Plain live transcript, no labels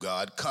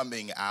God,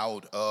 coming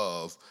out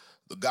of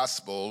the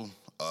Gospel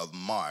of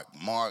Mark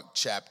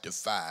chapter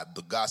 5,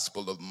 the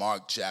Gospel of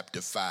Mark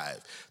chapter 5.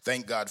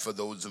 Thank God for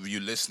those of you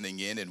listening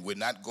in, and we're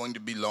not going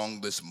to be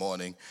long this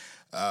morning.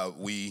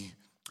 We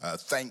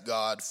thank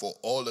God for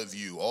all of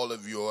you, all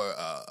of your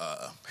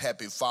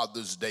happy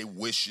Father's Day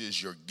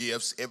wishes, your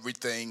gifts,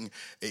 everything,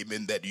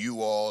 amen, that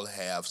you all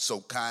have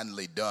so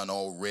kindly done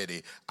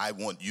already. I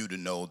want you to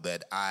know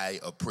that I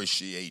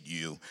appreciate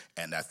you,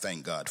 and I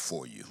thank God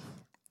for you.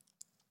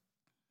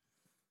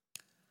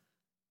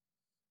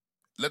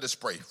 Let us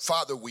pray.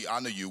 Father, we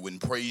honor you and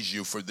praise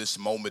you for this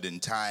moment in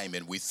time,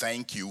 and we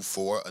thank you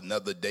for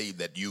another day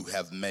that you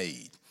have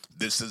made.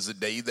 This is a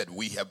day that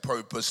we have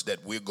purposed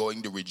that we're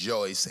going to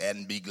rejoice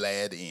and be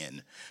glad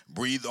in.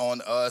 Breathe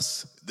on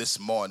us this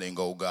morning,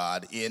 oh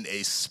God, in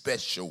a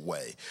special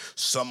way.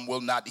 Some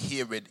will not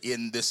hear it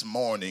in this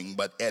morning,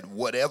 but at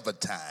whatever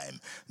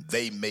time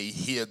they may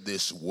hear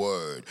this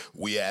word,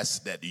 we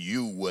ask that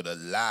you would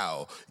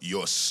allow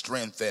your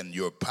strength and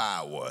your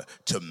power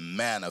to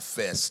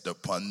manifest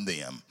upon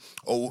them.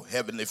 Oh,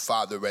 Heavenly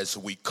Father, as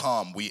we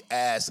come, we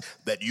ask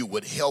that you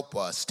would help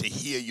us to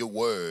hear your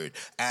word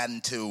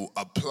and to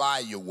apply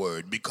your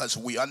word, because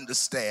we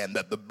understand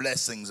that the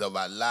blessings of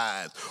our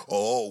lives are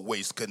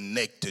always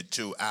connected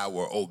to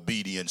our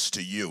obedience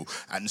to you.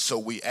 And so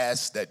we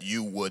ask that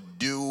you would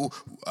do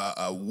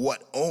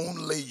what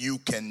only you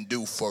can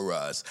do for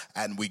us.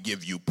 And we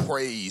give you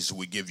praise,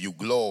 we give you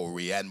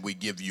glory, and we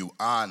give you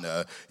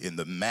honor. In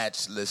the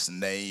matchless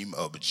name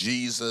of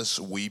Jesus,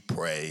 we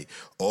pray.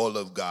 All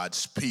of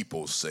God's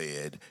people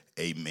said,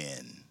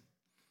 amen.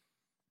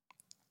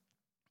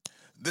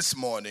 This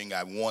morning,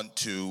 I want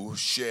to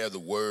share the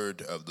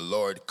word of the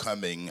Lord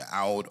coming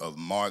out of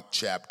Mark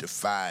chapter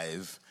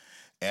 5.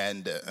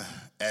 And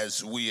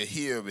as we are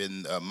here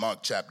in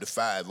Mark chapter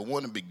 5, I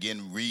want to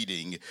begin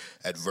reading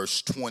at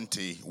verse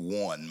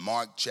 21.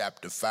 Mark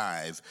chapter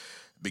 5,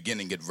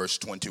 beginning at verse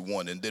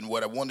 21. And then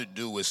what I want to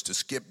do is to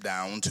skip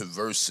down to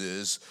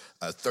verses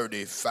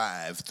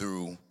 35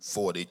 through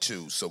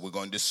 42. So we're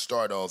going to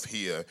start off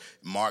here,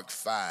 Mark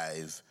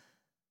 5,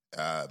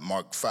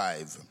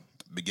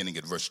 beginning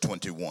at verse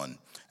 21.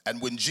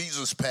 And when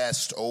Jesus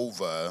passed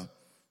over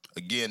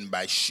again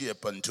by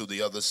ship unto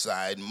the other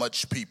side,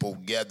 much people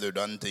gathered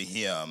unto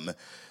him,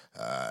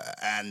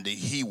 and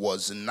he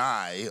was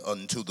nigh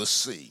unto the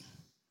sea.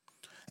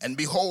 And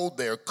behold,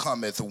 there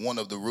cometh one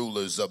of the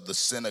rulers of the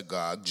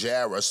synagogue,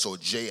 Jairus or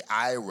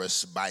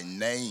Jairus by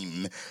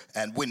name,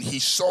 and when he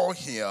saw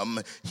him,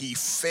 he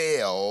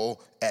fell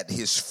at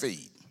his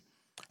feet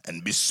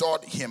and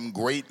besought him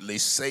greatly,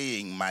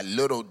 saying, My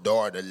little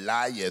daughter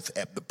lieth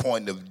at the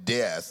point of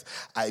death.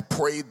 I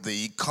pray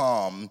thee,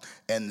 come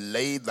and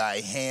lay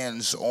thy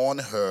hands on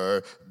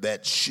her,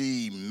 that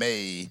she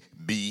may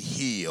be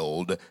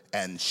healed,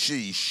 and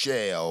she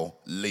shall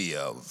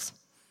live.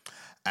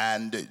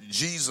 And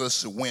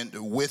Jesus went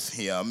with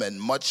him,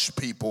 and much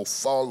people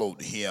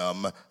followed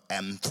him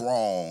and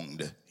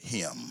thronged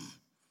him.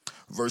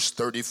 Verse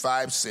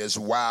 35 says,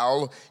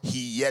 While he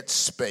yet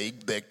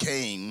spake, there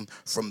came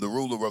from the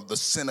ruler of the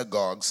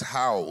synagogue's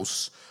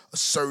house a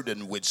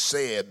certain which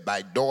said,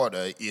 Thy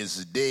daughter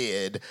is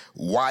dead.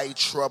 Why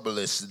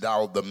troublest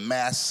thou the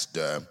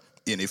master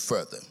any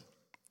further?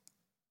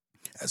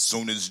 As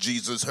soon as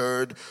Jesus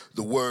heard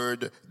the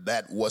word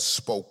that was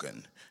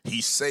spoken,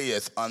 he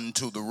saith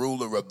unto the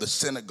ruler of the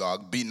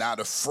synagogue, Be not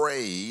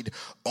afraid,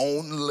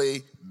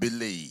 only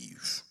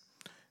believe.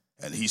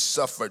 And he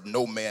suffered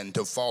no man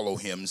to follow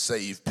him,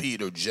 save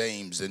Peter,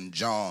 James, and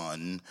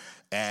John,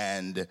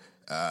 and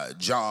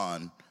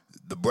John,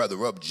 the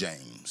brother of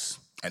James.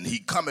 And he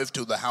cometh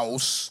to the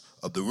house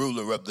of the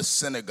ruler of the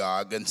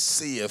synagogue, and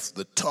seeth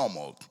the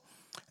tumult,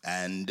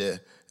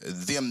 and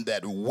them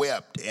that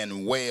wept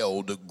and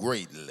wailed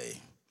greatly.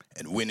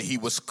 And when he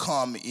was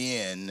come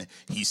in,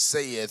 he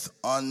saith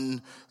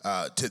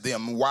unto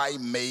them, Why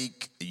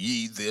make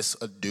ye this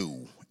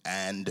ado,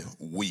 and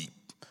weep?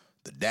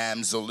 The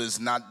damsel is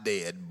not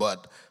dead,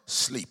 but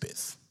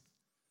sleepeth.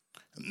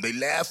 And they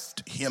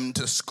laughed him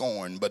to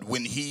scorn. But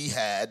when he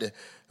had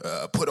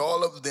put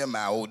all of them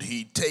out,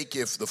 he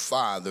taketh the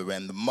father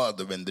and the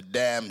mother and the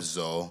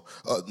damsel,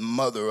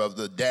 mother of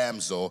the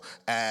damsel,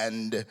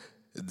 and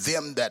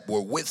them that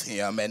were with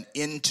him, and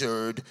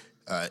entered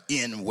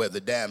in where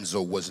the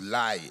damsel was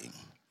lying.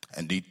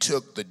 And he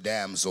took the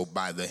damsel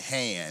by the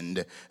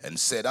hand and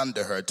said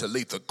unto her,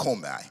 Talitha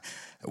cumi,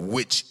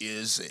 which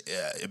is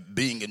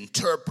being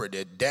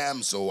interpreted,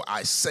 Damsel,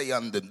 I say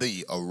unto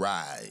thee,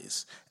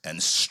 arise.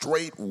 And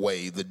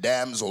straightway the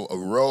damsel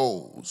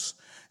arose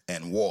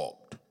and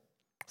walked,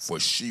 for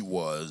she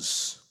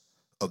was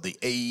of the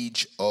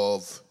age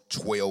of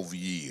 12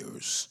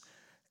 years.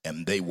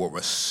 And they were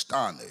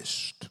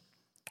astonished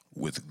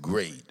with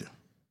great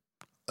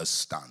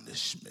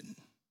astonishment.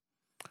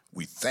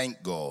 We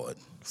thank God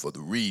for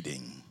the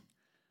reading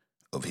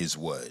of his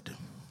word.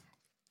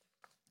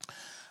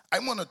 I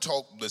want to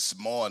talk this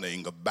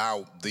morning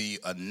about the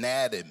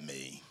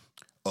anatomy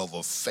of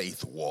a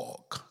faith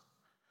walk.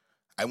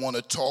 I want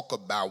to talk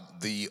about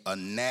the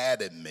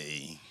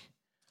anatomy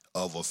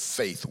of a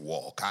faith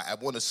walk. I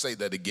want to say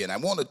that again. I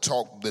want to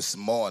talk this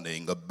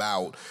morning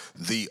about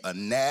the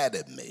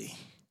anatomy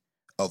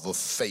of a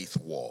faith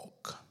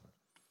walk.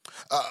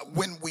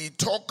 When we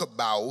talk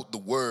about the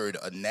word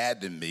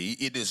anatomy,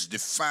 it is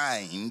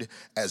defined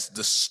as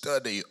the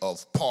study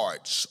of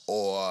parts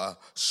or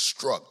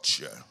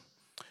structure.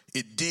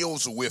 It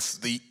deals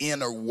with the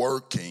inner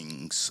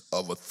workings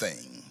of a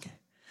thing.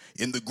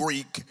 In the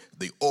Greek,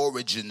 the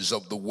origins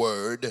of the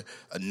word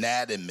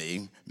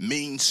anatomy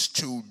means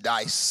to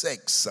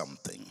dissect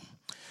something.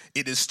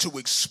 It is to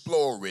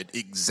explore it,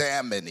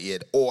 examine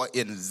it, or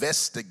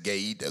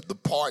investigate the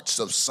parts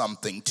of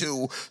something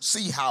to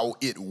see how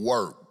it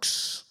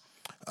works,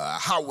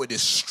 how it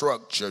is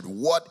structured,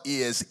 what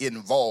is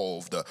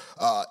involved.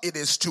 It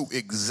is to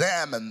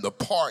examine the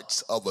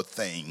parts of a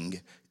thing,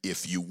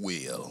 if you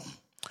will.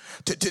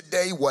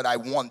 Today, what I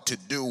want to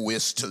do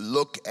is to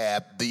look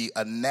at the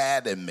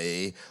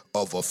anatomy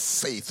of a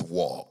faith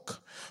walk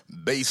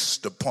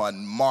based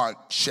upon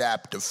Mark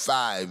chapter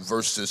 5,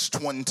 verses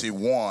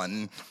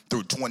 21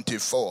 through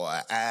 24,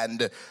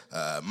 and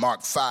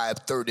Mark 5,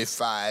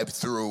 35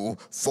 through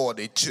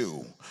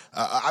 42.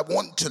 I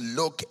want to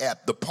look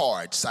at the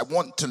parts. I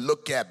want to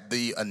look at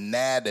the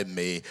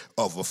anatomy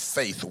of a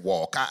faith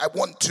walk. I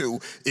want to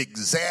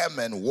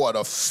examine what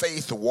a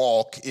faith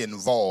walk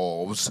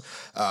involves.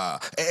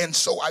 And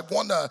so I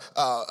want to,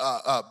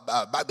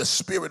 by the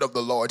Spirit of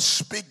the Lord,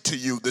 speak to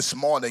you this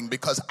morning,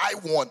 because I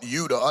want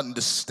you to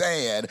understand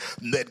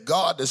that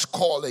God is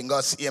calling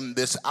us in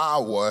this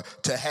hour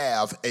to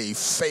have a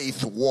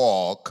faith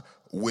walk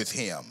with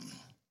Him.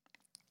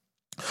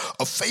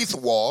 A faith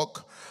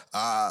walk,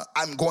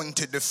 I'm going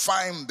to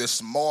define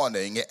this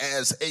morning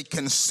as a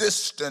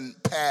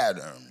consistent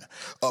pattern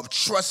of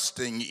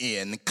trusting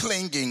in,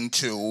 clinging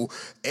to,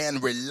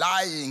 and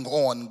relying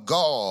on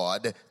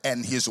God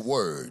and His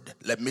Word.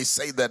 Let me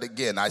say that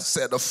again. I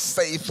said a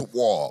faith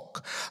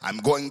walk. I'm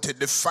going to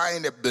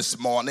define it this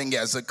morning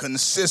as a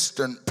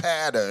consistent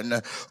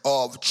pattern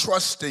of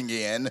trusting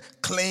in,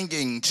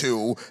 clinging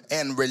to,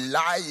 and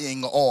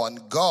relying on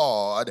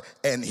God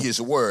and His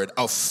Word.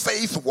 A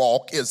faith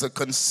walk is a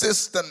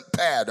consistent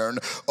pattern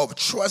of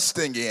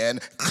trusting in,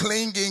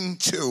 clinging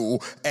to,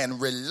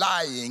 and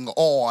relying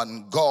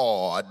on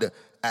God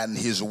and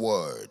His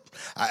Word.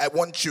 I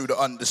want you to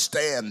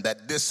understand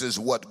that this is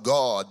what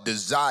God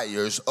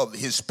desires of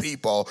His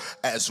people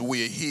as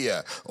we're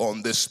here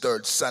on this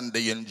third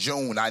Sunday in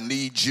June. I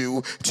need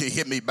you to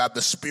hear me by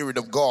the Spirit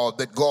of God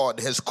that God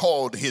has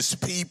called His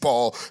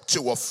people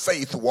to a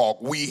faith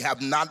walk. We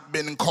have not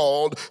been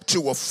called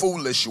to a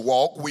foolish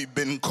walk. We've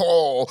been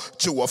called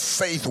to a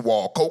faith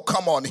walk. Oh,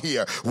 come on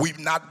here. We've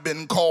not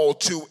been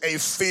called to a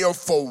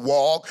fearful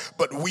walk,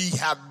 but we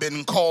have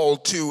been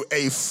called to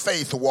a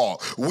faith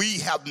walk. We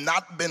have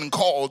not been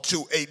called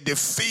to a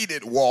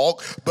defeated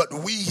walk, but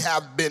we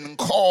have been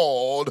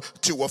called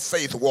to a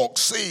faith walk.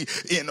 See,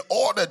 in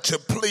order to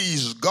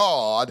please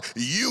God,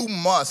 you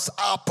must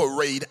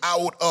operate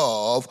out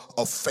of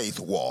a faith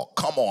walk.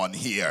 Come on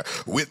here.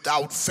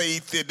 Without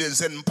faith, it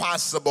is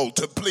impossible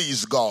to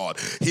please God.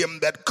 Him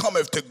that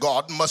cometh to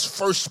God must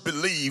first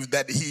believe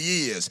that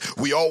He is.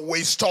 We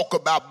always talk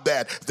about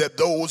that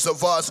those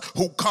of us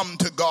who come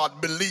to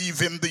God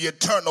believe in the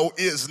eternal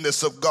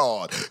isness of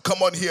God.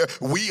 Come on here.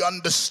 We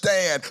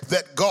understand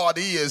that God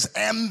is,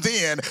 and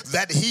then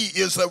that He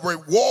is a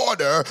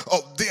rewarder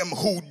of them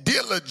who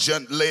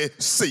diligently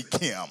seek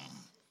Him.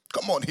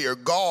 Come on here.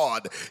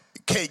 God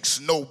takes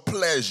no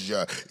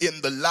pleasure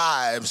in the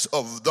lives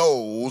of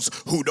those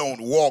who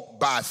don't walk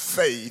by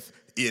faith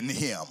in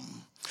Him.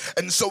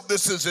 And so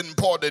this is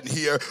important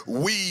here.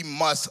 We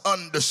must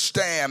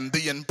understand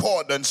the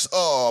importance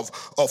of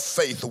a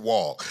faith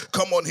walk.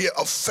 Come on here.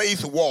 A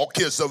faith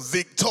walk is a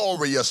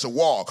victorious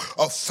walk.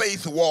 A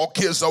faith walk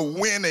is a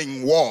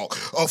winning walk.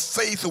 A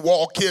faith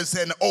walk is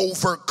an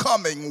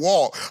overcoming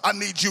walk. I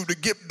need you to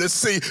get this.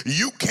 See,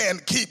 you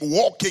can't keep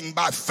walking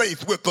by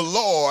faith with the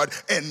Lord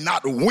and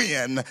not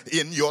win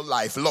in your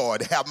life.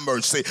 Lord, have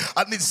mercy.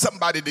 I need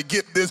somebody to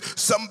get this.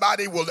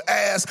 Somebody will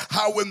ask,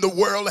 how in the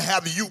world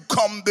have you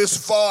come this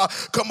far?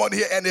 Come on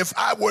here. And if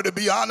I were to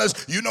be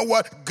honest, you know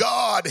what?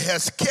 God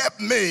has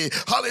kept me,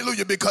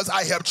 hallelujah, because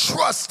I have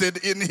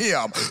trusted in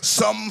Him.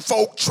 Some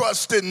folk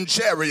trust in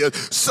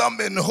chariots,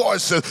 some in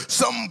horses,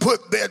 some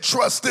put their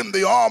trust in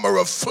the armor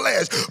of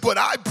flesh, but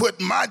I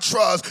put my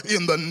trust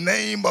in the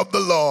name of the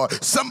Lord.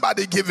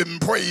 Somebody give Him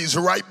praise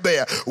right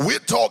there. We're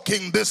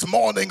talking this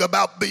morning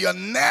about the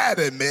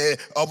anatomy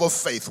of a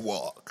faith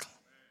walk.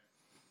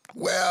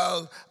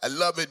 Well, I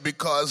love it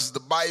because the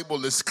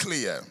Bible is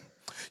clear.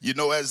 You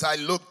know, as I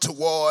look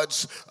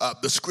towards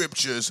the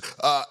scriptures,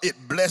 it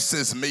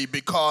blesses me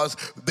because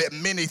there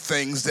are many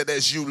things that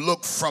as you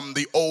look from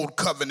the old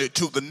covenant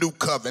to the new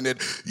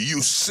covenant,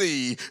 you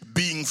see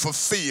being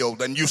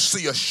fulfilled and you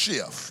see a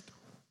shift.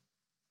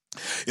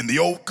 In the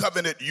old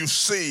covenant, you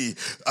see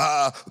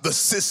the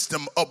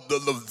system of the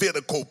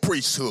Levitical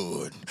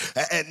priesthood.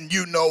 And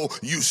you know,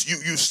 you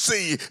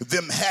see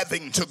them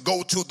having to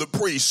go to the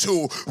priest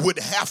who would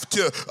have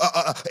to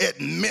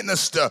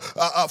administer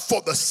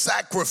for the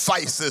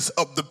sacrifices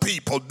of the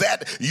people.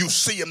 That you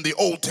see in the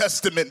Old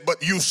Testament,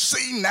 but you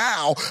see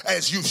now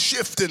as you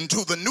shift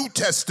into the New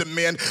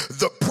Testament,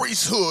 the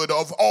priesthood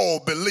of all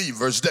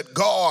believers, that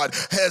God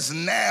has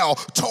now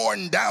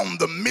torn down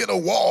the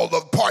middle wall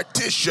of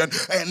partition,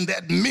 and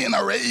that men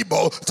are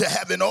able to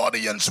have an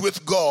audience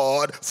with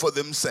God for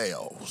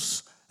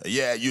themselves.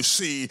 Yeah, you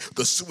see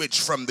the switch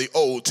from the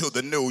old to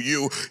the new.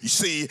 You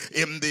see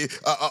in the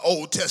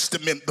Old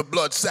Testament the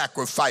blood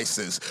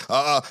sacrifices,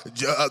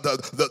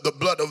 the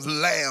blood of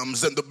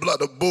lambs and the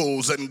blood of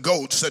bulls and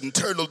goats and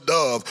turtle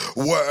dove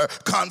were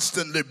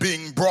constantly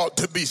being brought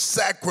to be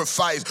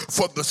sacrificed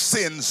for the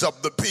sins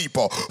of the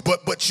people.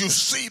 But you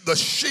see the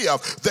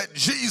shift that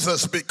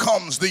Jesus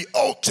becomes the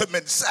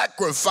ultimate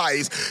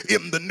sacrifice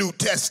in the New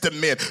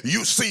Testament.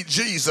 You see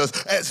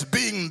Jesus as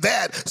being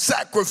that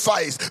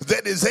sacrifice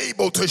that is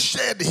able to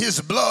shed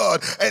his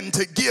blood and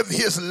to give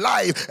his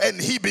life, and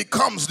he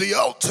becomes the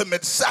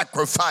ultimate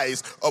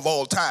sacrifice of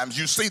all times.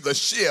 You see the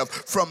shift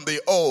from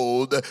the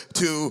Old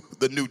to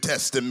the New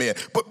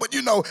Testament. But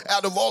you know,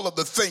 out of all of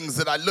the things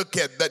that I look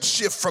at that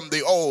shift from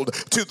the Old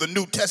to the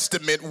New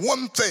Testament,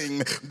 one thing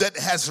that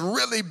has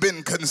really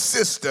been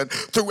consistent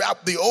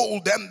throughout the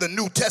Old and the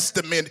New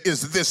Testament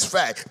is this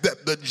fact,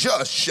 that the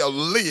just shall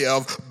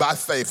live by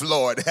faith.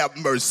 Lord, have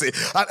mercy.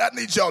 I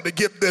need y'all to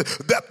get this,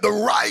 that the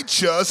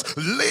righteous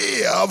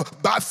live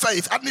by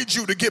faith. I need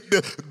you to get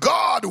this.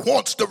 God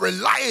wants to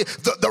rely,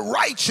 the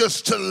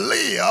righteous to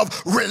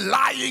live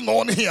relying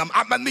on him.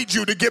 I'm gonna need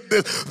you to get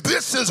this.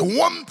 This is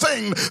one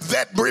thing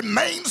that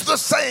remains the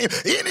same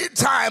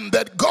anytime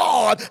that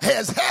God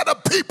has had a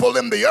people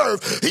in the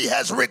earth. He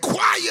has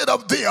required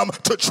of them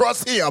to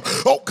trust him.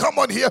 Oh, come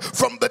on here.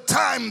 From the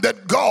time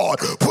that God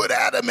put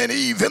Adam and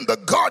Eve in the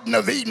Garden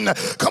of Eden,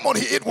 come on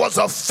here, it was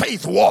a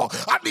faith walk.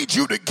 I need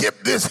you to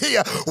get this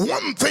here.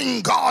 One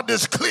thing God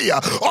is clear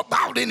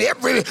about in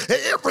every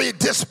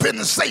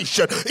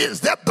dispensation is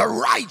that the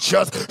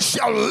righteous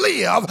shall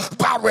live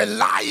by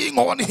relying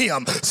on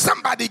him.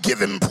 Somebody give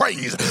him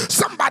praise.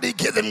 Somebody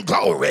give him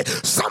glory.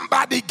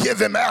 Somebody give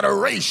him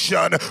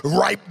adoration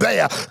right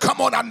there.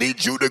 Come on, I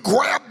need you to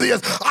grab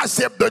this. I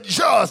said the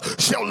just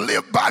shall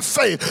live by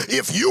faith.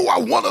 If you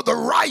are one of the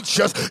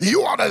righteous,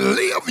 you ought to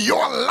live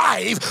your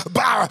life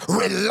by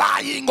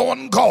relying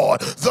on God.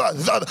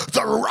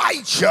 The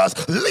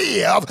righteous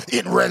live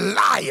in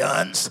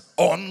reliance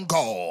on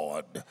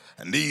God.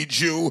 I need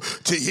you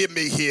to hear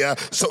me here.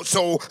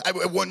 So I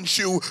want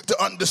you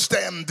to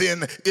understand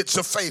then it's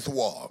a faith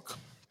walk.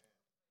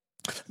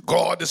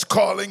 God is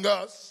calling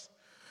us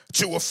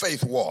to a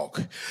faith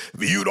walk.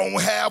 If you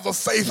don't have a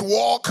faith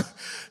walk,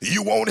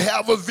 you won't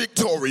have a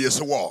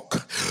victorious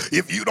walk.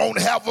 If you don't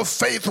have a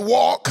faith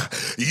walk,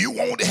 you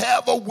won't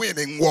have a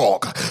winning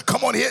walk.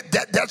 Come on here,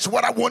 that's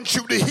what I want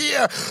you to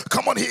hear.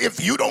 Come on here, if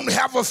you don't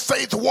have a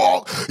faith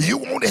walk, you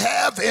won't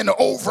have an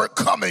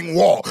overcoming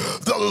walk.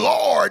 The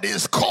Lord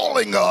is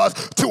calling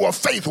us to a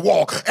faith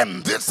walk,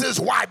 and this is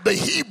why the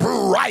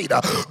Hebrew writer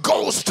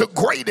goes to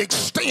great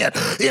extent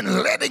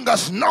in letting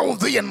us know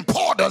the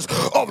importance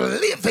of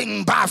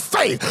living by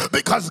faith,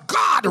 because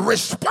God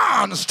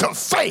responds to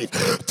faith.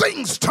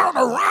 Things turn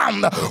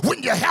around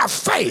when you have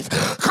faith.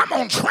 Come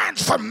on,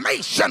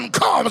 transformation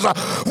comes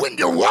when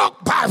you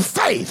walk by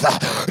faith.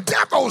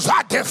 Devils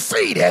are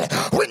defeated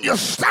when you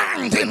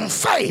stand in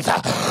faith.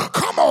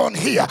 Come on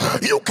here,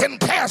 you can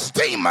cast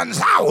demons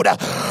out.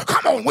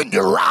 Come on, when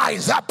you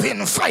rise up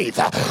in faith.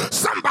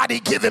 Somebody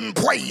give him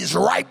praise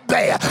right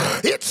there.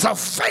 It's a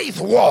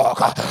faith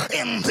walk.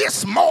 And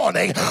this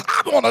morning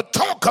I want to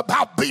talk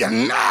about the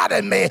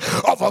anatomy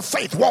of a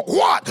faith walk.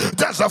 What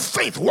does a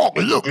faith walk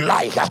look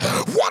like?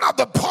 What are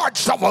the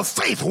parts of a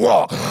faith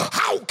walk?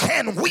 How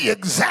can we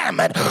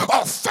examine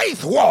a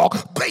faith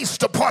walk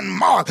based upon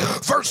Mark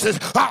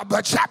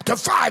chapter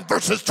 5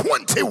 verses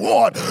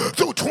 21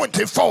 through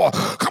 24?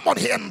 Come on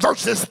here, in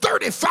verses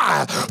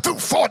 35 through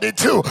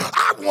 42.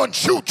 I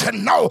want you to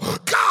know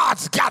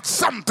God's got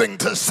something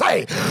to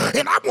say,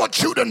 and I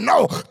want you to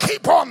know,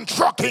 keep on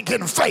trucking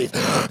in faith,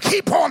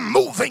 keep on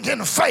moving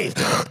in faith.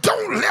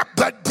 Don't let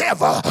the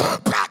devil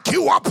back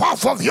you up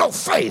off of your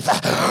faith,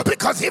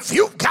 because if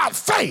you've got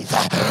faith,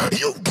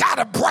 you've got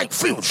a bright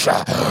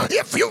future.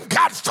 If you've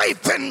got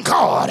faith in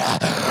God,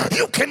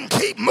 you can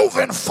keep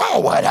moving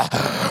forward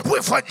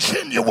with a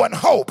genuine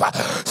hope.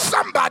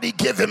 Somebody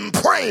give him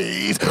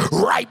praise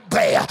right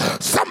there.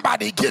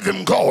 Somebody give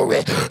him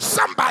glory.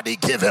 Somebody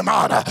give him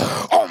honor.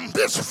 On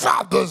this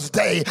Father's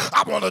Day,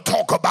 I want to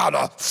talk about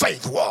a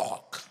faith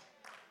walk.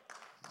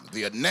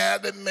 The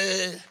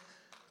anatomy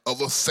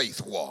of a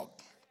faith walk.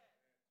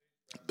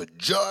 The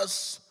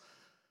just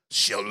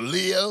shall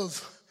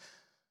live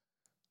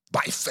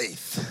by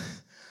faith.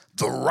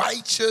 The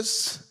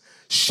righteous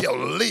shall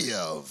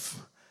live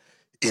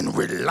in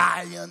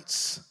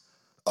reliance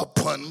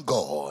upon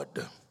God.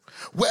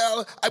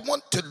 Well, I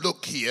want to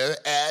look here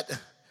at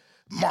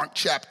Mark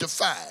chapter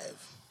 5.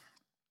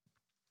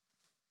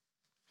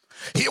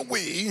 Here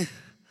we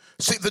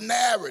see the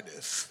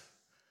narrative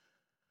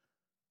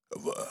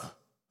of a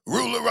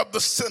ruler of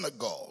the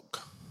synagogue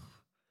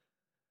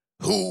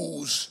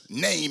whose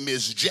name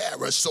is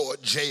Jairus or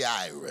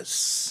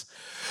Jairus.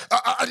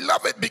 I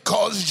love it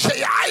because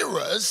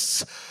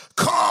Jairus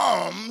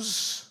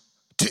comes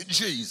to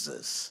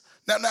Jesus.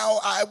 Now,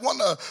 I want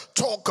to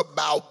talk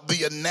about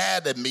the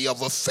anatomy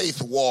of a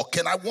faith walk,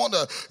 and I want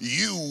to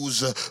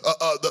use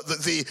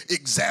the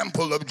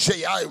example of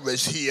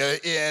Jairus here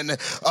in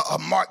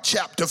Mark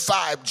chapter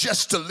 5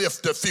 just to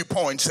lift a few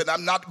points, and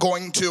I'm not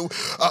going to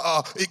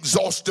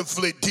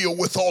exhaustively deal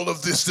with all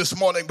of this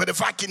morning, but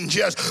if I can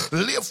just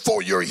live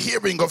for your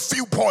hearing a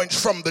few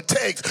points from the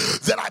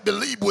text that I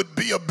believe would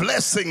be a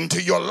blessing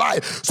to your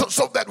life,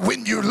 so that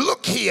when you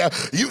look here,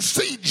 you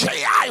see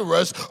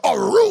Jairus, a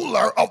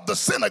ruler of the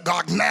synagogue.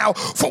 Now,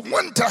 for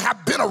one to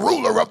have been a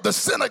ruler of the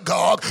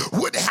synagogue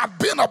would have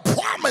been a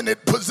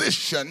prominent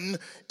position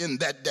in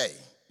that day.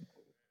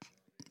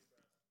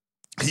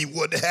 He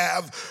would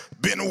have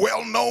been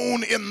well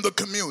known in the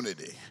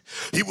community.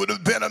 He would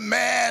have been a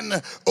man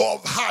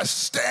of high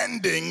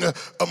standing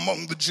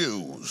among the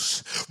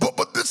Jews.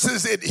 But this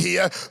is it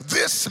here.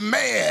 This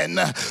man,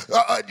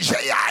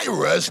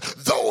 Jairus,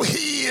 though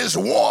he is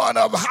one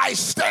of high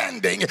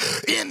standing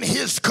in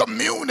his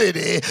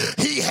community,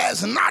 he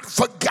has not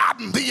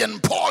forgotten the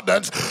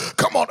importance,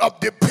 of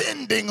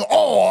depending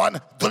on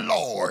the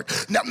Lord.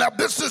 Now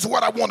this is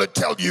what I want to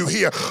tell you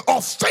here.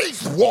 A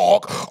faith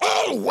walk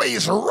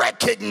always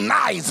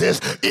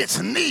recognizes its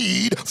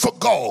need for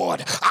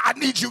God. I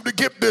need you to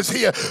get this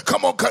here.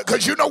 Come on,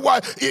 because you know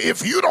what?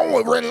 If you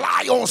don't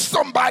rely on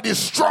somebody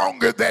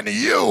stronger than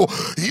you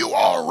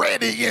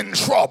already in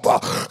trouble.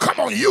 Come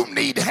on, you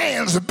need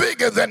hands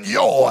bigger than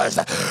yours.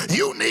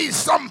 You need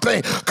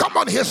something,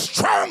 here,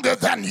 stronger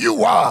than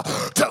you are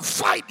to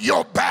fight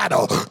your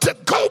battle, to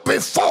go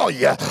before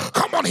you.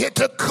 Come on here,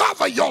 to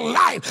cover your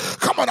life.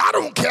 Come on, I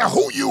don't care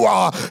who you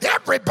are.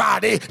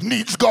 Everybody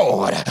needs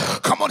God.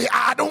 Come on here,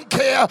 I don't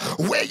care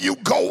where you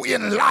go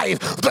in life.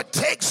 The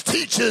text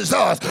teaches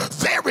us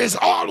there is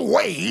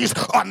always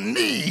a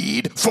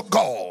need for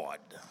God.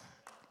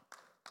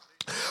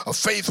 A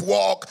faith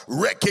walk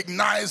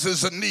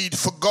recognizes a need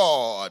for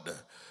God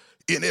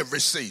in every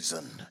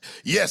season.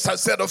 Yes, I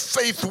said a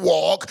faith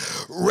walk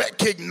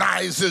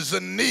recognizes a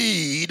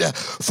need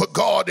for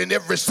God in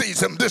every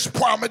season. This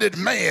prominent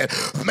man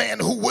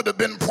who would have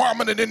been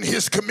prominent in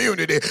his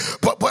community,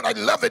 but I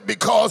love it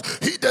because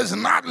he does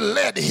not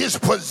let his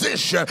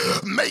position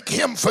make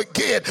him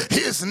forget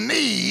his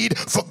need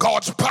for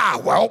God's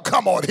power. Oh,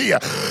 come on here.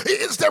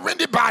 Is there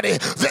anybody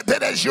that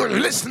as you're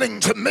listening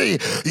to me,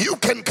 you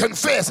can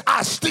confess,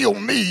 I still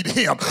need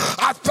him.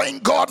 I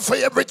thank God for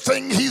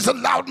everything he's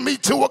allowed me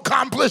to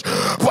accomplish,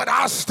 but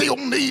I still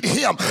need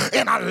him.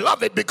 And I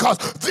love it because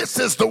this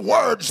is the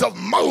words of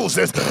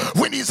Moses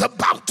when he's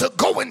about to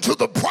go into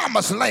the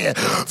promised land.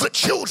 The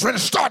children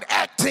start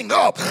acting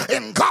up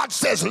and God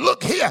says,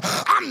 look here,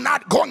 I'm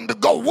not going to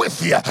go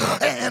with you.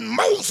 And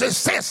Moses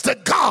says to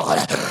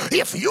God,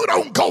 if you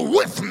don't go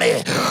with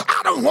me,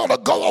 I don't want to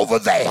go over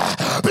there,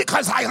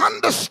 because I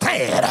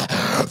understand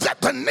that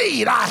the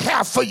need I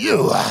have for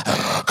you,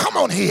 come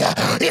on here,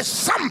 is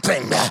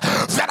something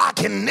that I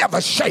can never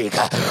shake.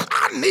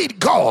 I need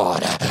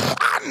God.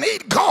 I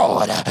need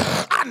God.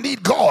 I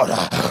need God.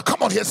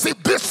 Come on here. See,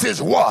 this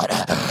is what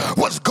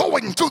was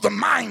going through the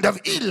mind of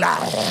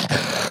Eli.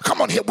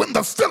 Come on here. When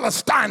the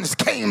Philistines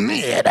came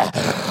in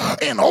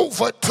and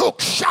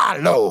overtook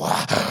Shiloh,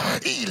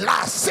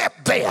 Eli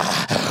sat there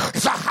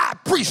as a high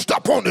priest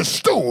up on his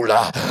stool,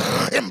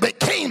 and they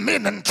came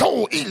in and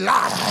told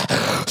Eli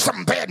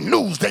some bad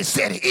news. They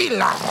said,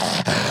 Eli,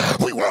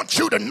 we want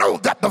you to know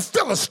that the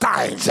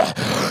Philistines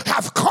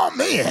have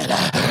come in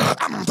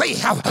and they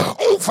have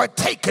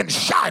overtaken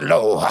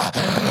Shiloh.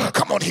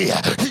 Come on here.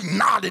 He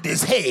nodded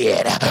his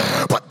head,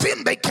 but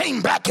then they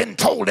came back and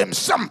told him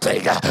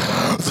something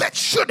that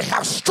should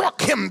have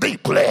struck him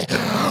deeply.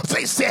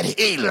 They said,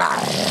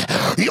 Eli,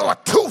 your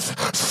two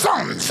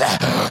sons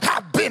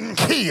have been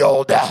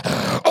killed.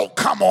 Oh,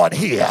 come on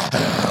here.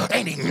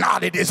 And he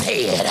nodded his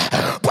head,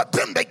 but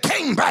then they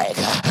came back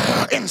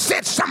and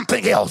said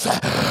something else.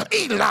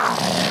 Eli,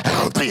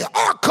 the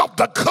Ark of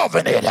the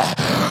Covenant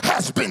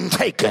has been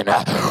taken.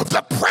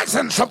 The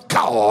presence of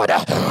God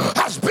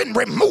has been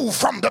removed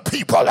from the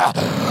people,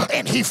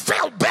 and he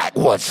fell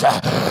backwards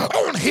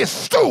on his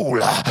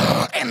stool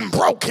and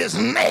broke his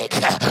neck,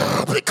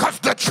 because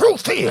the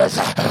truth is,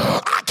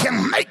 I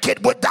can make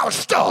it without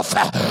stuff,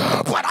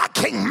 but I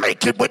can't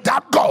make it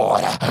without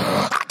God.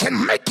 I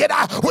can make it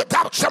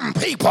without some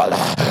people,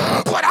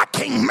 but I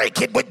can't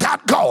make it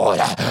without God.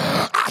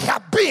 I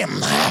have been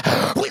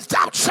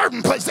without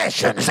certain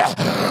possessions,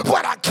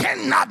 but I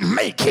cannot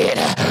make it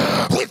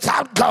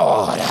without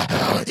God.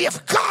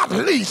 If God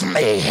leads me,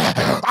 me,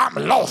 I'm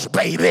lost,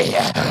 baby.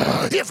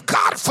 If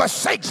God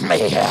forsakes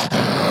me,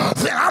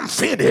 then I'm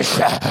finished.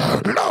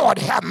 Lord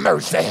have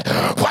mercy.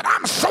 But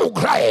I'm so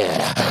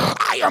glad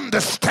I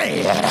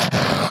understand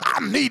I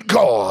need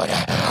God.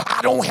 I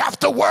don't have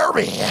to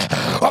worry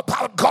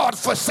about God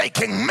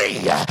forsaking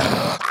me.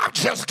 I've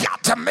just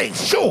got to make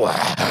sure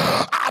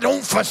I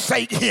don't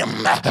forsake him.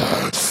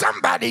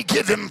 Somebody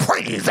give him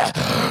praise.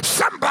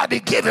 Somebody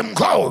give him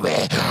glory.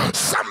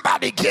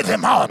 Somebody give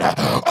him honor.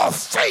 A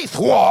faith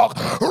walk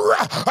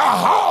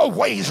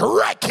always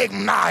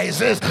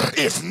recognizes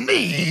its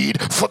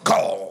need for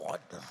God.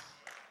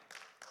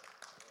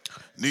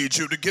 Need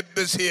you to get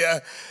this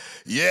here.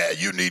 Yeah,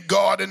 you need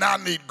God and I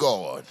need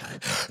God.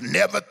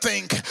 Never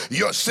think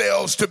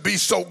yourselves to be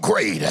so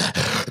great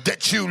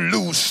that you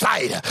lose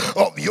sight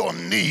of your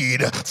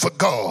need for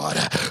God.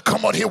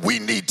 Come on here, we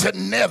need to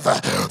never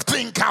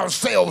think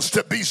ourselves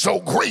to be so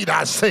great,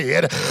 I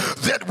said,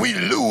 that we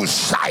lose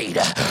sight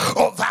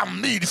of our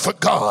need for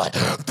God.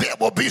 There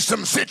will be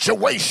some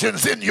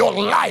situations in your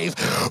life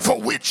for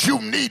which you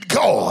need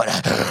God.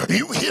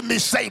 You hear me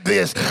say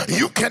this,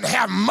 you can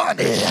have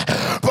money,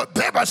 but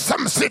there are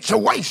some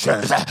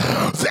situations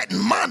that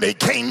money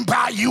can't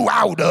buy you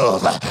out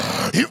of.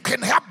 You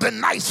can have the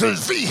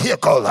nicest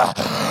vehicle,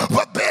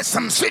 but there's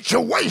some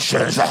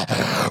situations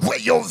where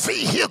your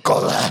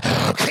vehicle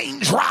can't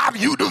drive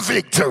you to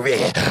victory.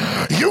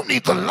 You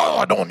need the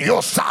Lord on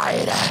your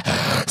side.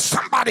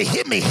 Somebody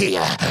hear me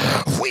here.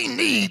 We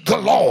need the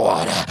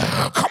Lord.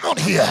 Come on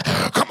here.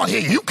 Come on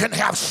here. You can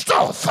have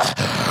stuff,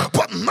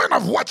 but none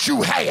of what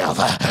you have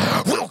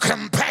will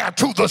compare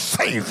to the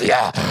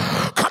Savior.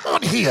 Come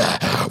on here.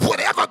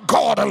 Whatever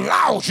God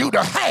allows you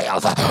to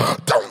have,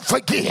 don't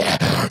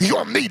forget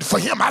your need for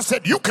him. I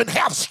said you can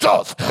have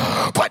stuff,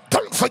 but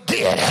don't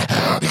forget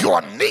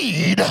your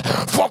need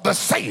for the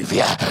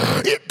Savior.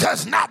 It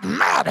does not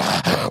matter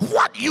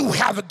what you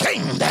have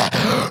gained.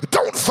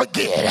 Don't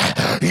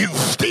forget you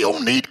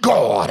still need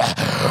God.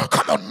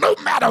 Come on, no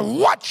matter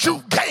what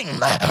you gain,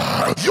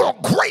 your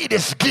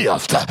greatest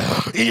gift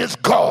is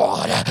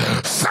God.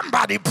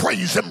 Somebody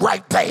praise him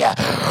right there.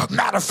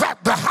 Matter of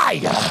fact, the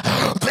higher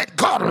that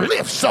God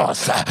lifts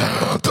us,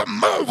 the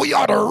more we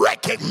ought to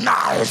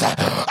recognize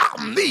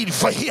our need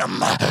for him.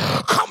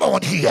 Come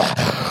on here.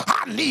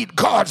 I need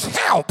God's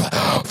help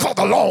for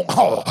the long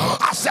haul.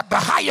 I said the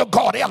higher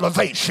God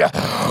elevates you,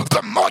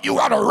 the more you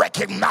ought to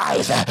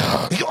recognize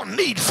your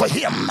need for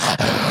him.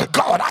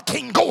 God, I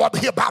can't go up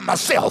here by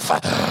myself.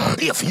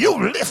 If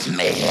you lift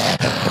me,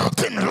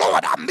 then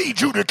Lord, I need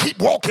you to keep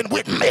walking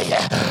with me.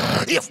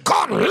 If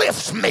God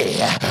lifts me,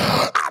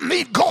 I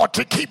need God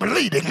to keep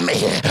leading me.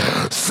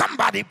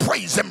 Somebody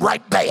praise him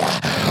right there.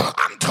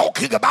 I'm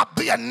talking about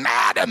the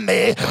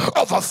anatomy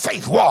of a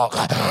faith walk.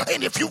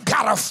 And if you've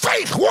got a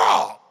faith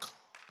walk,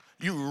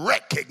 you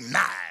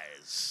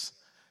recognize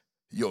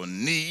your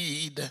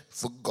need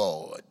for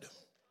God.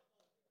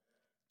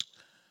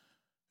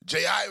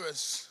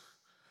 Jairus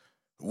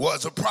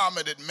was a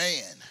prominent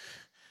man,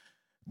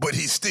 but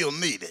he still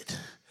needed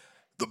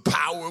the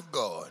power of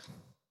God.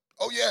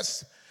 Oh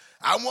yes,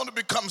 I want to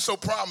become so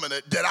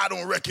prominent that I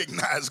don't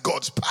recognize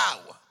God's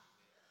power.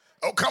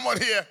 Oh, come on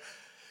here.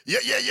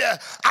 Yeah.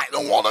 I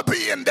don't want to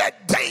be in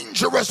that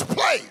dangerous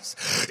place.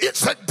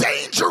 It's a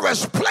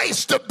dangerous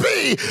place to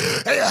be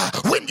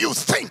when you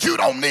think you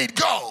don't need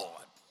God.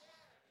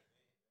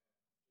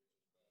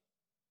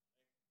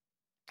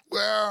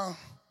 Well,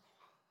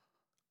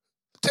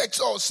 the text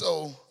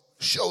also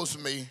shows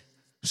me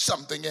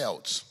something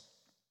else.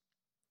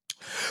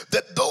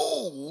 That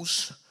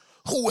those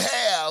who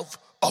have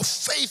a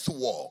faith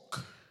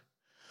walk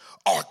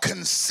are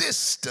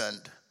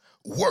consistent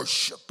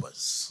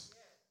worshipers.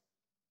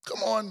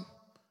 Come on.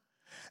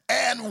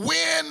 And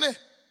when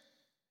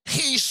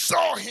he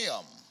saw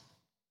him,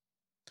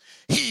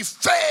 he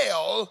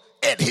fell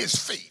at his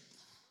feet.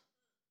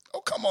 Oh,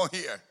 come on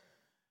here.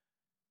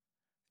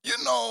 You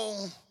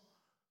know,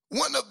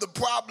 one of the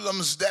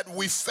problems that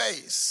we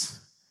face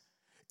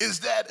is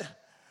that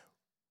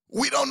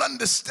we don't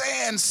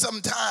understand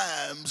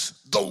sometimes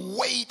the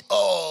weight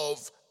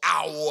of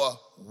our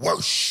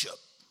worship.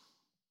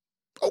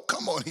 Oh,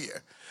 come on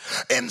here.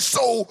 And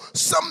so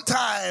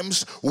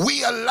sometimes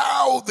we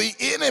allow the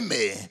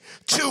enemy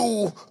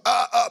to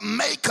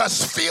make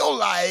us feel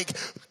like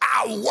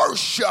our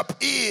worship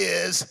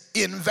is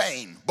in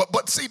vain.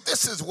 But see,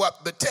 this is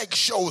what the text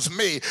shows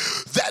me,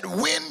 that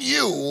when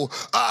you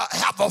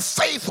have a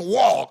faith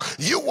walk,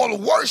 you will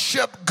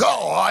worship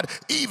God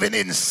even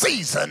in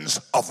seasons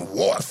of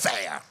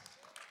warfare.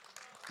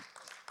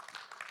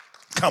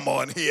 Come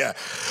on here.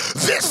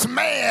 This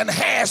man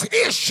has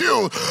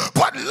issues,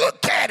 but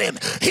look at him.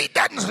 He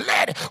doesn't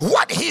let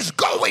what he's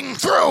going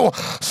through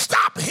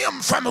stop him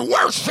from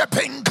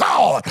worshiping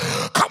God.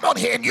 Come on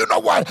here, and you know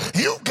what?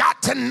 You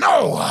got to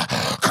know,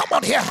 come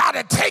on here, how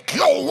to take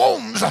your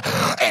wounds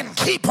and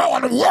keep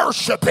on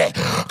worshiping.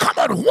 Come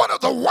on, one of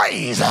the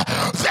ways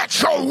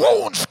that your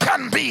wounds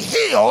can be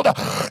healed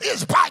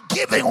is by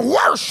giving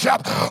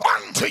worship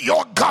unto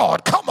your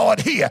God. Come on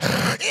here.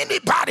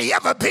 Anybody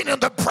ever been in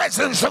the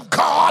presence of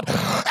God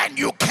and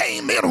you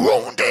came in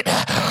wounded,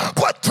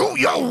 but through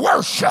your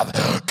worship,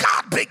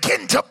 God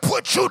began to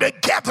put you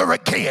together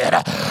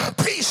again,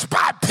 piece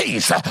by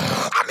piece?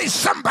 I need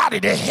somebody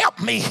to help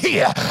me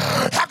here.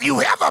 Have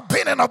you ever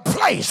been in a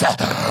place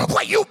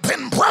where you've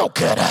been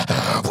broken,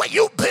 where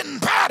you've been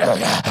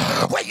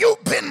battered, where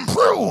you've been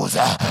bruised,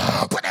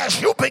 but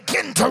as you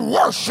begin to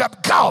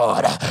worship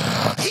God,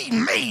 he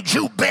made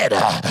you better?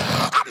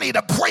 I need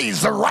a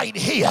praiser right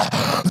here.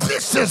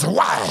 This is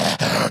why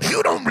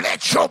you don't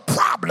let your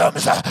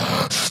problems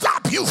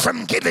stop you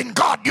from giving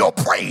God your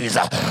praise.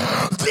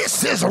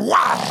 This is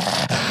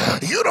why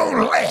you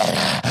don't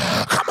let,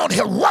 come on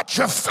here, what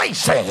you're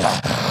facing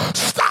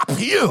stop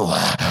you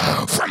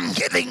from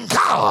giving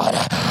God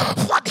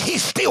what he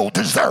still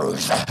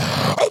deserves.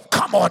 Oh,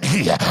 come on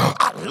here.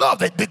 I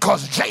love it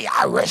because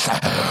Jairus,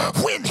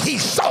 when he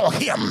saw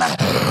him,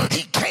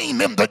 he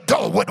came in the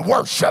door with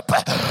worship.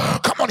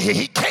 Come on here.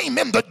 He came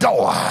in the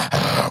door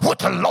with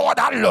the Lord,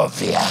 I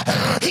love you.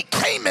 He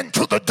came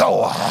into the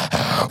door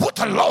with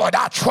the Lord,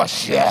 I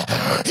trust you.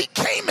 He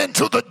came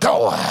into the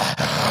door,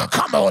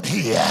 come on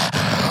here,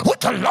 with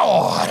the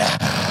Lord,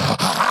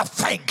 I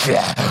thank you.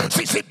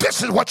 See,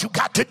 this is what you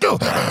got to do.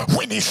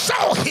 When he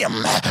saw him,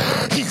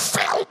 he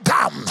fell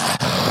down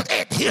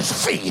at his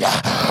feet,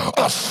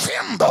 a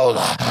symbol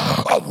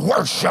of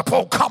worship.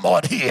 Oh, come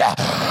on here.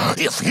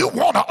 If you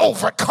want to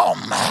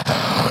overcome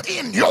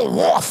in your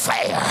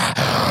warfare,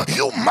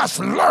 you must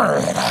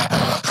learn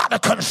how to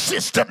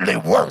consistently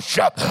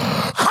worship.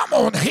 Come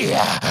on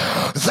here.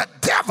 The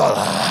devil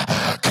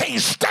can't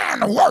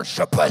stand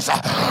worshipers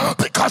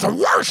because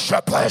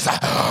worshipers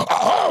are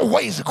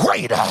always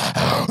greater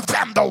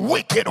than the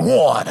wicked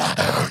one.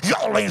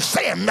 Y'all ain't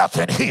saying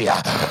nothing here.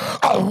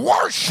 A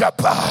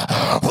worshiper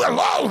will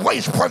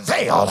always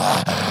prevail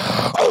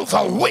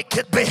over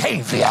wicked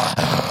behavior.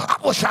 I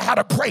wish I had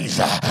a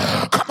praiser.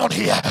 Come on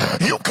here.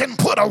 You can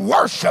put a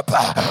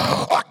worshiper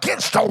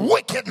against a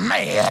wicked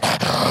man,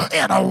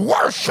 and a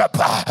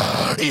worshiper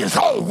is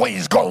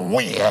always going to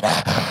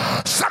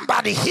win.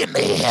 Somebody hear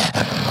me.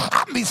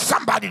 I need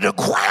somebody to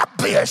grab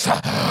this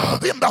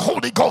in the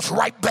Holy Ghost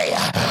right there.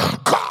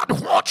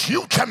 God wants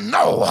you to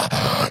know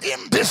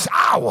in this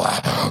hour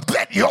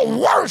that your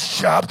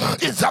worship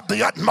is of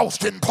the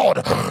utmost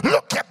importance.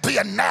 Look at the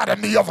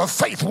anatomy of a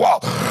faith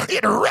walk.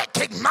 It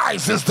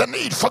recognizes the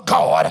need for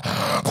God,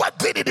 but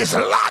then it is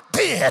locked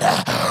in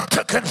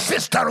to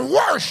consistent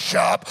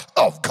worship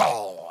of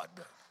God.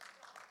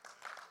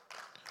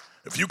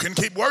 If you can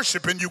keep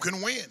worshiping, you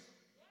can win.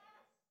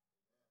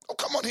 Oh,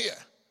 come on here.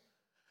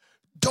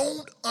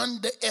 Don't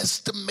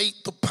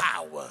underestimate the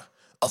power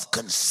of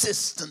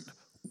consistent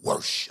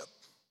worship.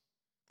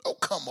 Oh,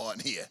 come on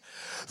here.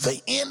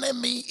 The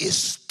enemy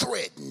is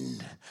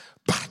threatened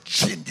by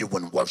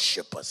genuine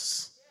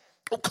worshipers.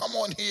 Oh, come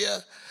on here.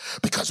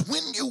 Because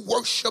when you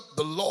worship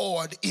the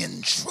Lord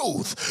in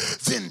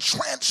truth, then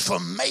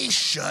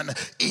transformation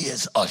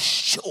is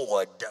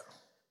assured.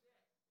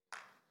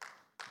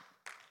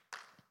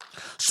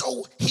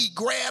 So he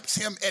grabs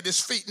him at his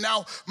feet.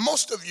 Now,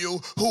 most of you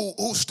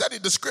who study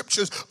the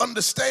scriptures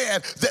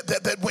understand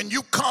that when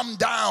you come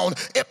down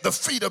at the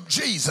feet of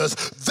Jesus,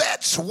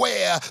 that's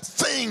where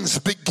things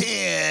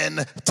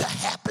begin to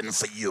happen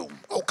for you.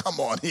 Oh,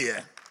 come on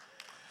here.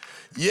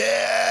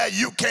 Yeah,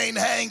 you can't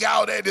hang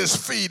out at his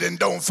feet and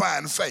don't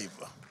find favor.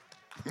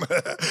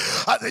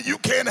 I said, you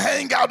can't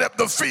hang out at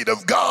the feet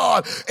of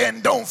God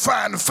and don't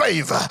find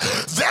favor.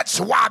 That's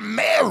why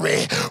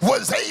Mary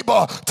was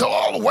able to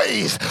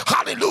always,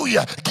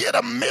 hallelujah, get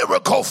a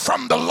miracle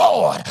from the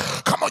Lord.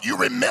 Come on, you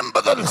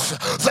remember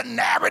the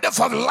narrative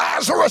of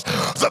Lazarus?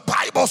 The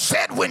Bible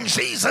said when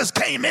Jesus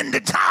came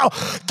into town,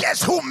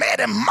 guess who met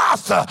him?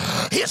 Martha.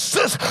 His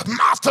sister,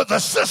 Martha, the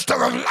sister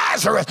of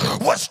Lazarus,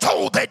 was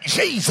told that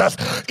Jesus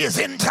is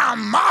in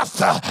town.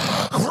 Martha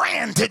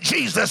ran to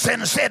Jesus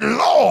and said,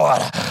 Lord,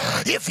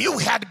 if you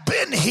had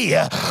been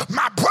here,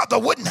 my brother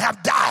wouldn't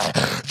have died.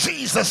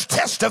 Jesus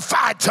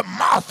testified to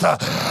Martha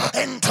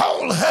and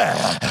told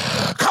her,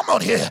 come on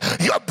here,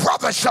 your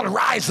brother shall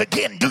rise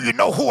again. Do you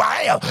know who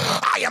I am?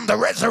 I am the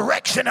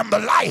resurrection and the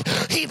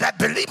life. He that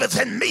believeth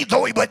in me,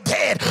 though he were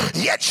dead,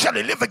 yet shall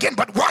he live again.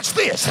 But watch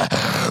this.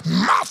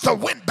 Martha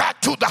went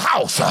back to the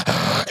house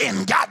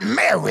and got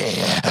Mary.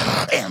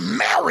 And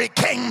Mary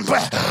came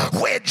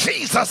where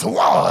Jesus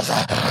was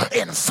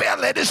and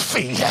fell at his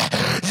feet.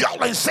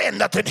 Y'all ain't saying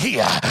nothing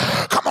here.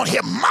 Come on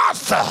here.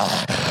 Martha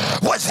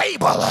was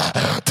able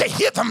to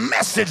hear the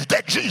message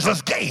that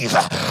Jesus gave.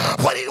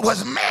 But it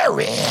was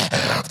Mary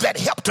that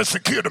helped to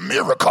secure the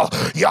miracle.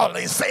 Y'all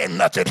ain't saying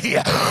nothing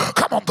here.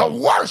 Come on, the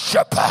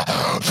worshiper,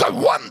 the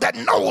one that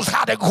knows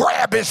how to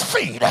grab his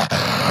feet,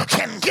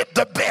 can get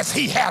the best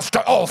he has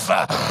to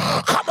offer.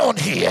 Come on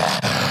here.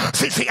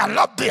 See, I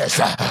love this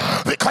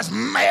because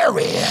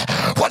Mary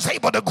was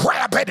able to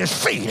grab at his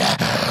feet.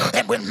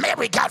 And when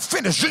Mary got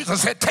finished,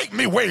 Jesus said, take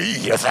me where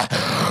he is.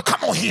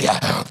 Come on here.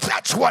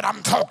 That's what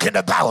I'm talking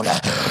about.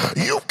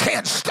 You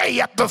can't stay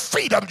at the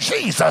feet of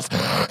Jesus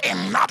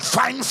and not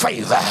find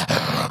favor.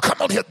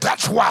 Come on here.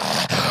 That's why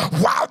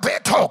while they're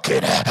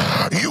talking,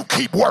 you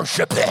keep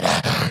worshiping.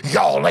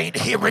 Y'all ain't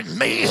hearing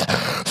me.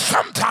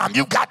 Sometimes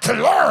you got to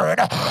learn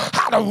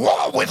how to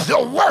war with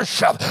your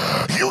worship.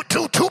 You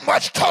do too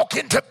much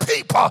talking to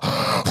people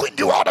when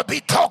you ought to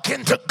be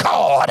talking to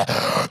God.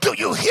 Do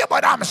you hear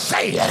what I'm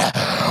saying?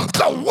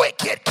 The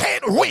wicked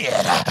can't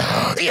win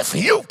if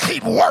you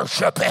keep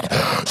worshiping.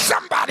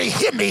 Somebody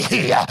hear me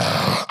here.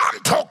 I'm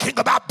talking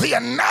about the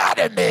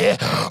anatomy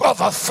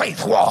of a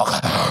faith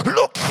walk.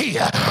 Look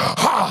here,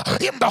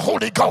 in the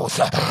Holy Ghost,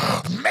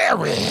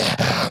 Mary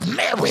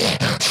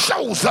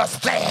shows us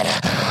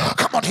that.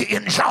 Come on here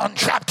in John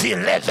chapter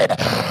 11.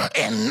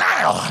 And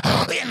now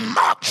in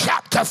Mark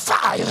chapter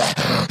 5,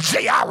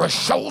 Jairus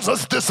shows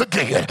us this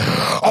again.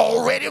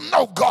 Already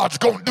know God's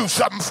going to do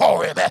something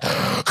for him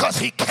because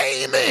he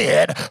came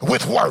in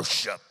with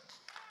worship.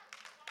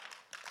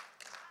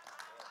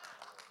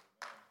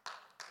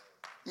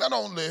 Not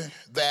only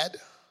that,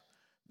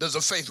 does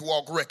a faith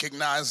walk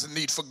recognize the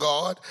need for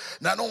God?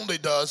 Not only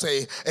does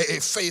a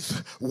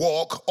faith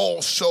walk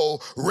also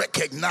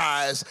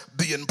recognize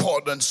the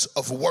importance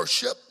of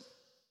worship,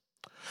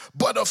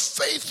 but a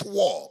faith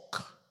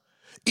walk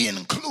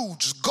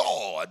includes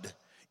God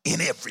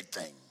in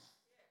everything.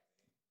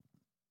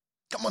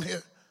 Come on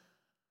here.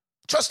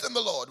 Trust in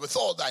the Lord with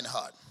all thine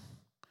heart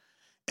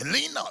and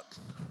lean not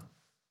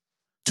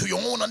to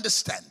your own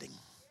understanding.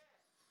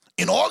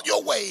 In all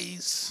your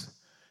ways,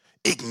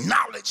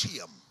 acknowledge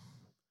him,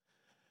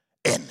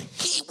 and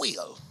he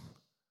will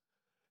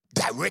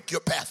direct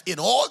your path. In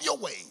all your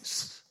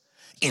ways,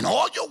 in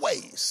all your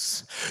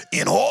ways,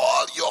 in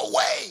all your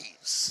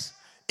ways,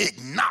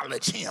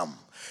 acknowledge him.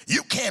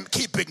 You can't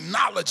keep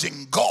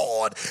acknowledging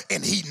God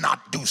and he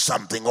not do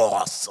something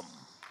awesome.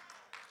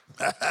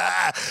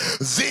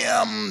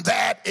 Them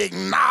that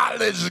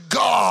acknowledge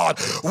God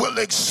will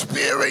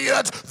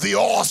experience the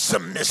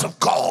awesomeness of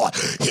God.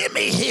 Hear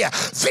me here.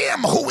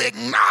 Them who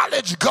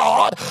acknowledge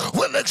God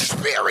will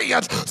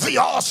experience the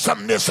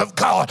awesomeness of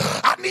God.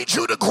 I need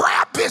you to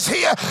grab this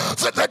here.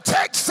 That the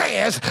text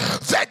says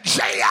that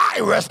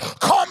Jairus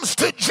comes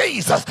to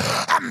Jesus,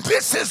 and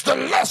this is the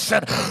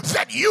lesson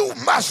that you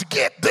must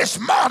get this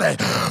morning.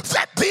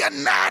 That the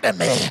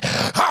anatomy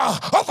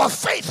of a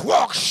faith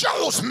walk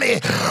shows me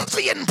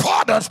the importance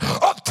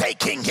of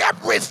taking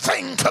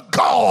everything to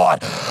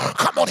God.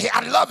 Come on here.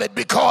 I love it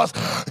because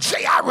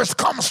Jairus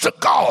comes to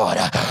God,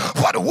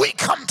 but we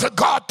come to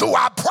God through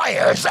our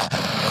prayers.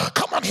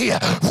 Come on here.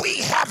 We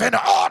have an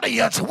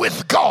audience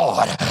with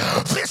God.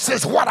 This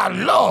is what I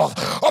love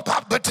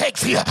about the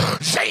text here.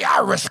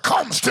 Jairus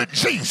comes to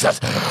Jesus.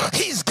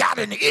 He's got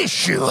an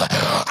issue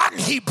and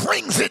he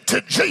brings it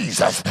to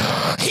Jesus.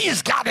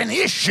 He's got an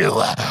issue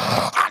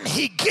and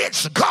he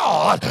gets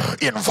God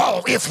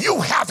involved. If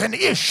you have an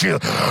issue,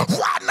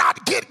 why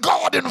not get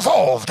God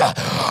involved?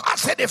 I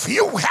said, if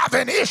you have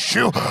an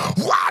issue,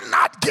 why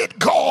not get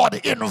God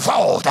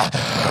involved?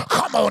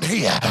 Come on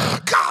here.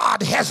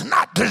 God has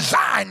not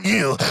designed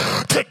you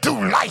to do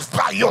life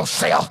by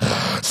yourself.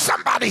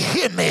 Somebody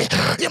hear me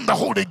in the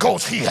Holy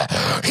Ghost here.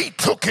 He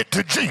took it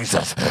to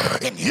Jesus,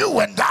 and you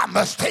and I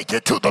must take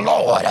it to the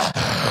Lord.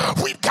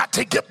 We've got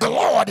to get the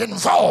Lord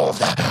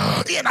involved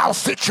in our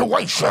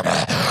situation.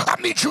 I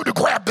need you to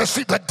grab this.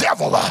 See, the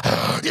devil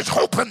is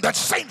hoping that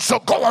saints will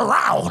go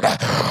around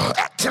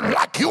acting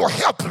like you're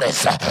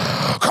helpless.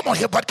 Come on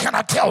here, but can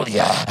I tell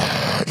you,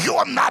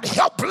 you're not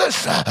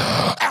helpless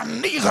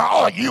and neither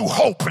are you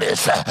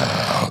hopeless.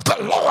 The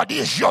Lord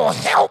is your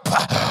help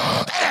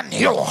and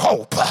your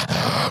hope.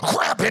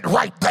 Grab it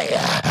right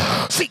there.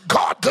 See,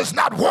 God does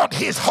not want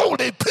his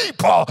holy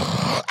people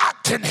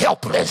acting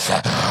helpless.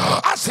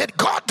 I said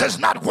God does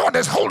not want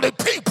his holy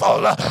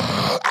people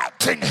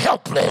acting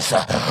helpless.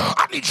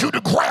 I need you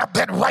to grab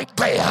that right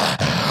there.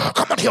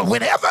 Come on here.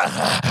 Whenever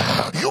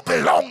you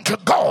belong to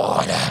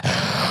God,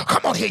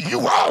 come on here,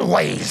 you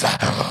always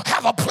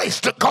have a place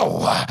to go.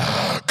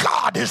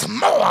 God is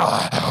more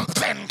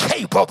than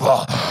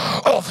capable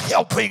of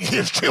helping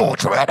his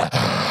children.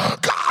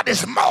 God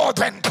is more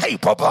than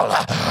capable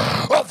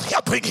of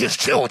helping his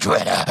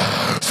children.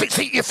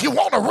 See, if you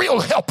want a real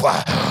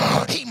helper,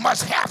 he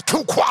must have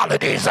two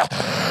qualities.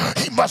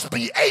 He must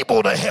be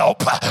able to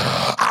help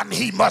and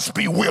he must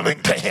be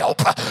willing to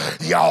help.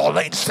 Y'all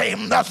ain't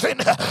saying nothing.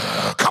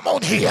 Come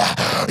on here.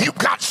 You've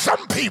got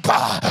some people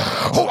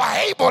who are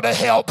able to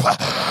help,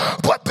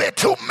 but they're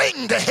too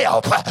mean to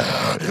help.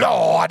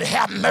 Lord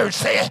have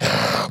mercy.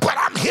 But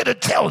I'm here to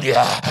tell you,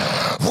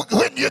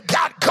 when you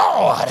got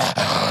God,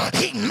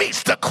 he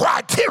meets the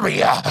criteria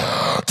criteria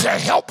to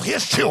help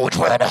his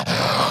children.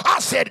 I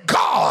said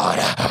God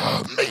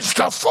meets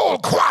the full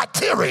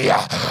criteria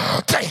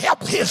to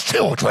help his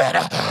children.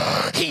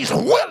 He's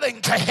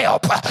willing to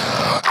help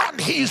and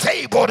he's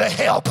able to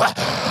help.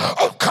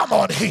 Oh, come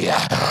on here.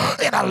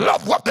 And I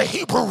love what the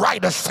Hebrew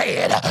writer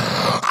said.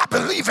 I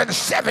believe in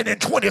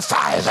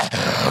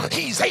 7:25.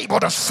 He's able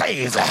to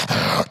save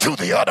to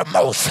the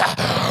uttermost.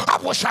 I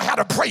wish I had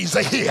a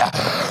praiser here.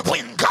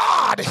 When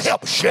God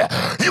helps you,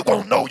 you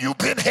will know you've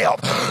been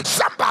helped.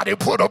 Somebody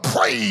put a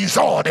praise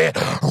on it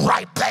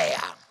right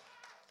there.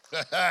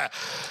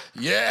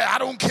 Yeah, I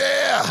don't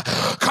care.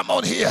 Come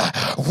on here.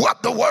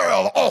 What the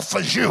world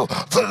offers you,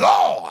 the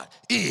Lord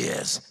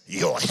is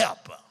your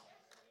helper.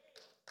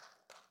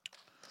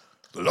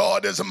 The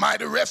Lord is a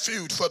mighty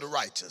refuge for the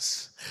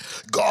righteous.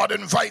 God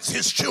invites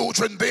his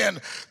children then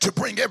to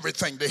bring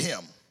everything to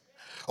him.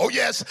 Oh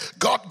yes,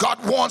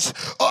 God wants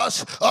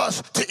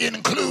us to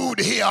include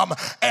him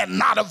and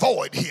not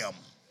avoid him.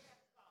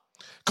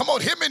 Come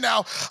on, hear me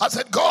now. I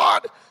said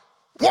God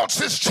wants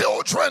his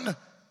children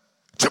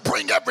to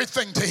bring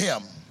everything to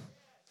him.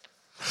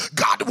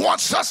 God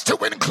wants us to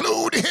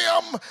include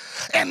him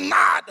and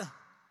not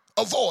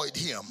avoid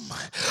him.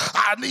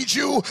 I need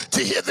you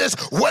to hear this.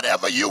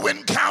 Whatever you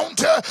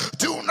encounter,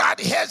 do not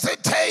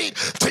hesitate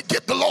to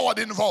get the Lord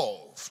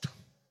involved.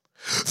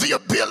 The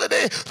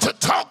ability to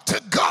talk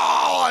to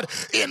God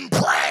in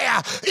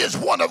prayer is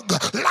one of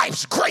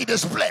life's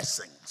greatest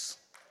blessings.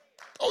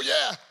 Oh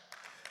yeah.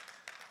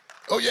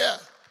 Oh yeah.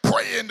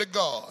 Praying to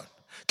God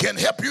can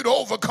help you to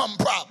overcome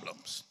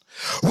problems.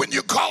 When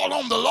you call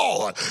on the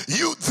Lord,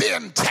 you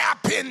then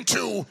tap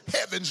into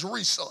heaven's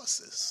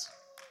resources.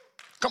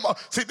 Come on.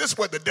 See, this is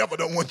what the devil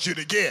don't want you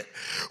to get.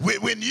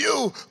 When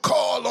you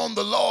call on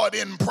the Lord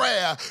in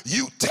prayer,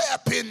 you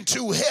tap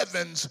into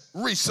heaven's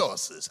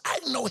resources. I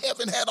didn't know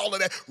heaven had all of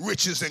that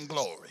riches and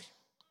glory.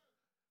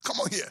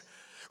 Come on here.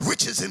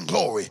 Riches and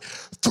glory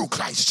through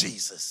Christ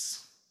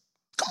Jesus.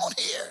 Come on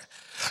here.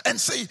 And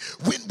see,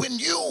 when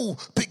you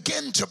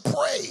begin to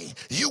pray,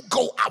 you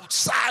go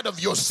outside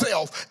of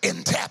yourself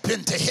and tap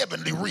into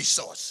heavenly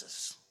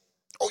resources.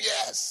 Oh,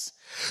 yes.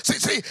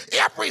 See,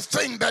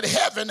 everything that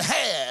heaven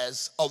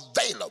has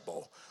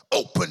available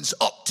opens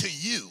up to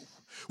you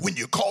when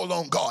you call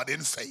on God in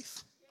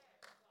faith.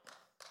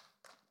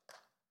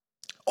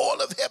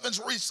 All of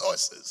heaven's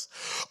resources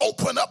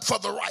open up for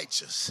the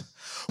righteous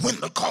when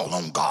they call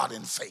on God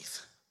in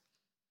faith.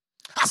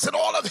 I said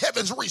all of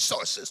heaven's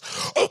resources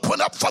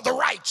open up for the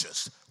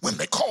righteous when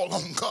they call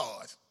on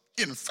God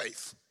in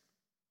faith.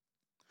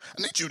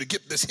 I need you to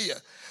get this here.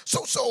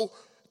 So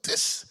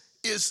this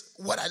is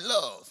what I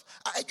love.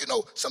 I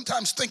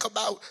sometimes think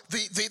about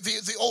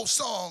the old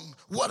song,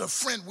 What a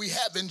Friend We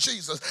Have in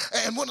Jesus.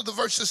 And one of the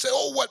verses say,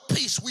 oh, what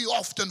peace we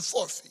often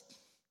forfeit.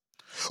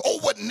 Oh,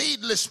 what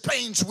needless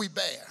pains we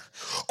bear.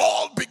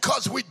 All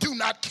because we do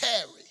not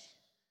carry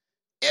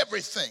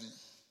everything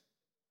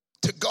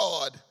to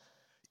God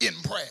in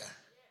prayer.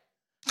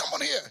 Come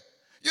on here.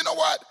 You know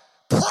what?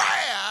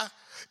 Prayer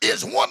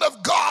is one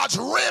of God's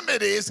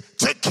remedies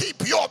to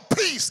keep your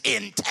peace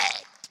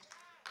intact.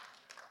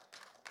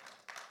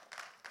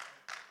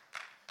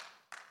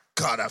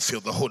 God, I feel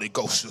the Holy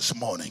Ghost this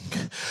morning.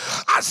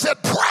 I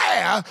said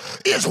prayer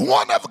is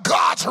one of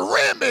God's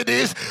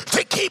remedies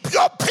to keep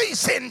your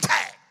peace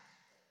intact.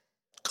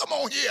 Come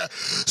on here.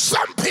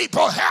 Some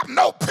people have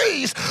no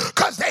peace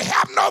because they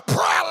have no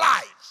prayer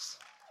life.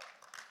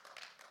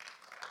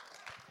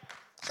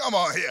 Come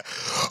on here.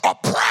 A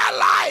prayer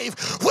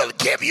life will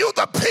give you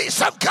the peace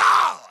of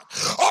God.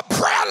 A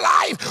prayer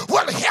life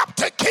will help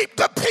to keep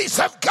the peace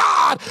of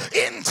God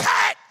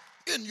intact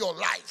in your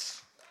life.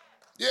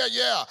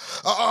 Yeah.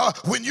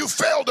 When you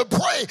fail to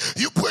pray,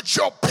 you put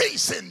your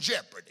peace in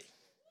jeopardy.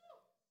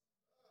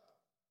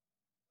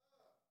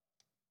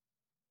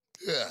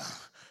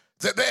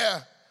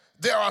 Yeah.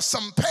 There are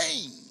some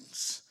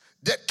pains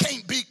that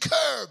can't be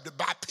curbed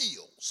by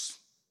pills.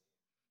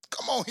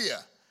 Come on here.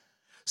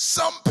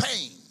 Some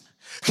pain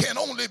can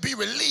only be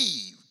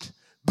relieved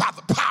by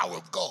the power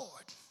of God.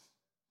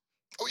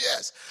 Oh,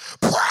 yes.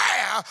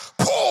 Prayer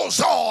pulls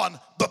on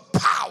the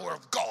power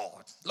of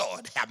God.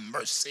 Lord, have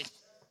mercy.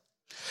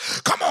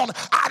 Come on,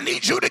 I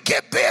need you to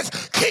get this.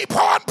 Keep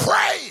on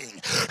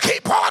praying.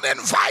 Keep on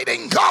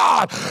inviting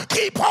God.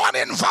 Keep on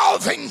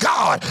involving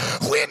God.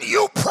 When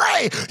you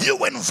pray,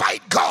 you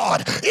invite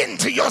God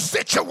into your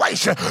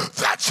situation.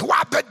 That's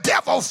why the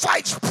devil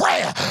fights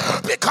prayer,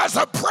 because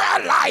a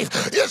prayer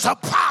life is a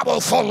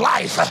powerful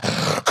life.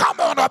 Come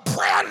on, a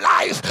prayer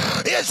life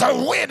is a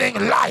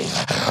winning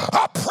life.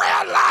 A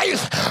prayer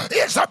life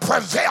is a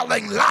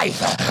prevailing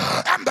life,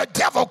 and the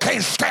devil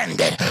can't stand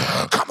it.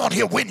 Come on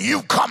here, when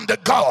you come to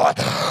God,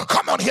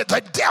 come on here,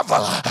 the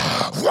devil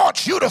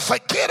wants you to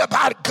forget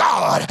about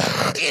God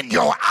in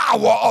your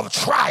hour of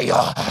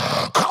trial.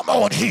 Come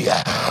on here.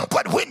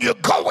 But when you're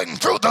going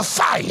through the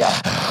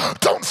fire,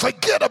 don't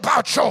forget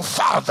about your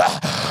Father.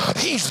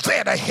 He's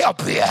there to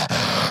help you.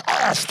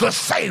 Ask the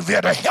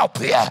Savior to help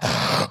you.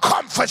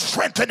 Comfort,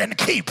 strengthen, and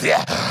keep you.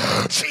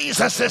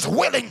 Jesus is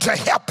willing to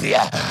help you.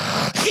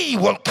 He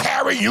will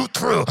carry you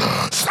through.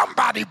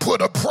 Somebody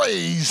put a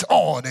praise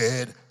on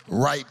it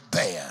right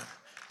there.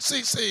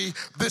 See,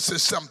 this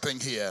is something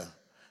here.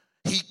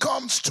 He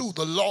comes to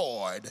the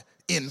Lord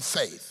in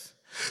faith.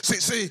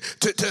 See,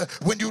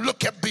 when you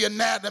look at the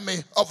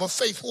anatomy of a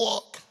faith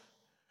walk,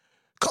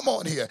 come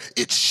on here,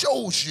 it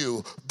shows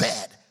you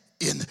that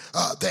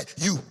that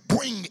you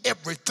bring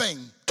everything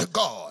to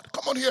God.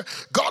 Come on here,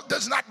 God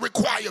does not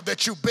require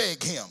that you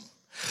beg him.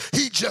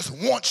 He just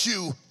wants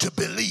you to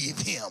believe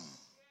him.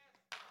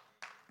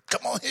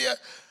 Come on here.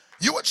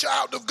 You're a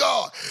child of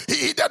God.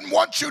 He doesn't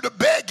want you to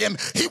beg him.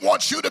 He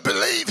wants you to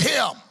believe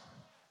him.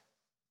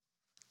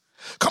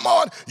 Come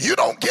on. You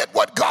don't get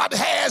what God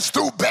has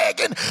through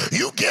begging.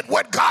 You get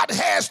what God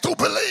has through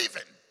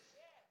believing.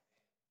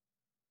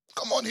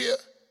 Come on here.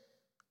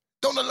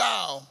 Don't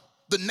allow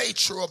the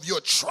nature of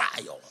your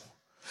trial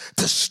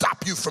to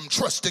stop you from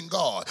trusting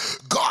God.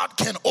 God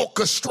can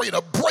orchestrate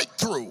a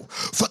breakthrough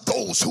for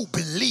those who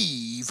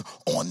believe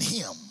on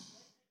him.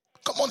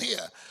 Come on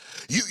here.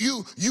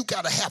 You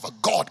got to have a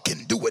God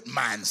can do it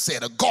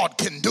mindset. A God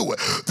can do it.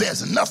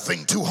 There's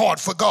nothing too hard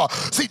for God.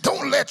 See,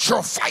 don't let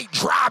your fight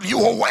drive you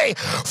away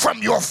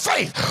from your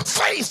faith.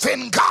 Faith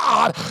in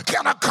God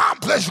can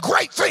accomplish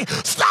great things.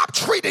 Stop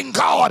treating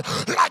God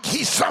like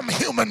he's some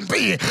human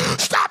being.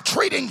 Stop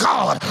treating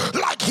God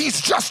like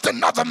he's just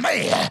another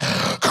man.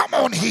 Come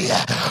on here.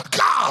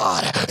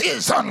 God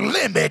is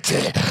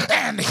unlimited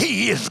and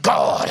he is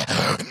God.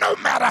 No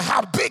matter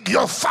how big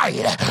your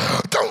fight,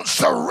 don't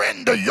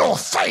surrender your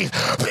faith,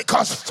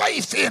 because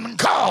faith in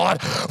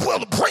God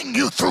will bring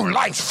you through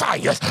life's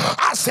fires.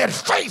 I said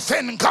faith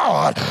in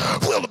God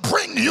will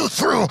bring you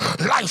through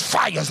life's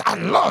fires. I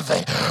love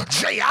it.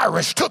 Jay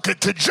Irish took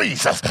it to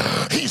Jesus.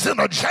 He's in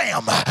a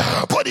jam,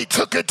 but he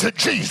took it to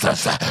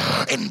Jesus.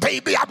 And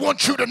baby, I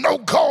want you to know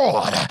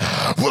God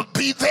will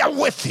be there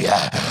with you.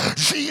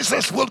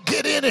 Jesus will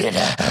get in it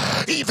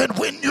even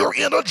when you're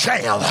in a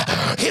jam.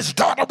 His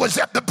daughter was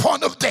at the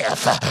point of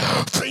death.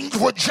 Things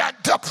were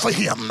jacked up for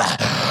him,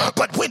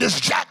 but when it's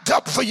jacked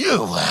up for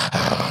you,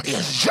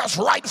 it's just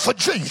right for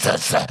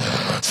Jesus.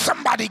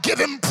 Somebody give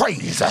him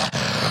praise.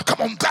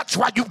 Come on, that's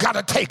why you got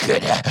to take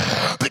it.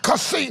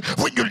 Because see,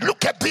 when you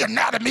look at the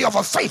anatomy of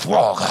a faith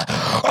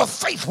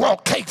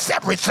walk takes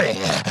everything,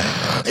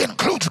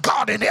 includes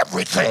God in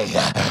everything.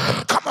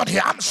 Come on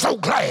here, I'm so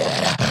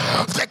glad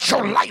that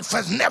your life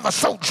is never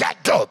so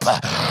jacked up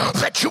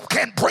that you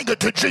can't bring it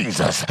to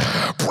Jesus.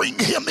 Bring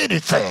him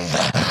anything.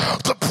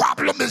 The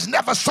problem is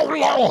never so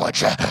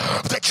large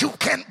that you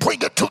can't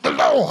bring it to the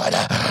Lord.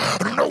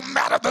 No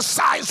matter the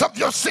size of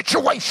your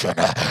situation,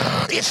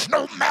 it's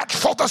no match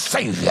for the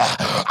Savior.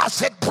 I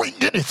said bring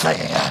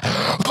anything.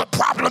 The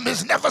problem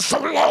is never so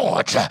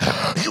large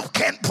you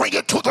can't bring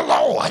it to the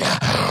Lord.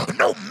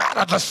 No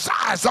matter the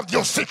size of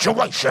your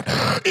situation,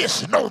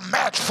 it's no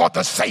match for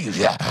the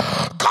Savior.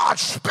 God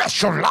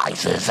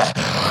specializes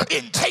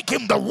in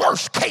taking the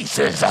worst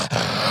cases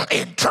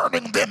and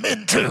turning them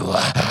into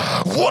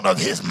one of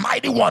his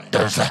mighty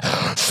wonders.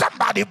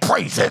 Somebody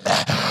praise him.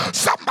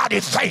 Somebody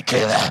thank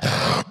him.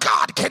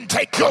 God can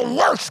take your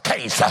worst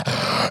case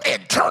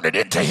and turn it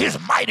into his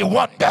mighty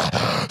wonder.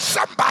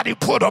 Somebody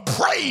put a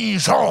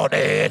praise on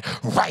it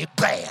right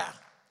there.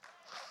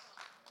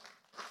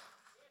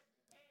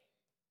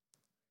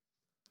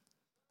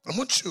 I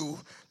want you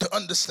to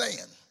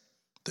understand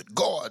that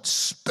God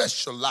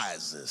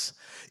specializes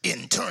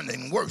in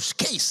turning worst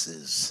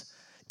cases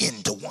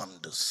into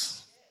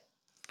wonders.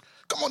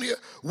 Come on here.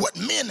 What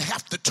men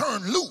have to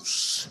turn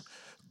loose,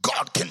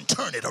 God can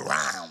turn it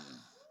around.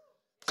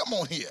 Come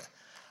on here.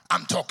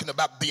 I'm talking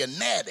about the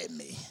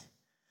anatomy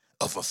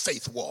of a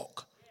faith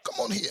walk.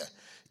 Come on here.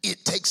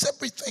 It takes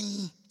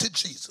everything to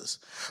Jesus.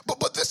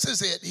 But this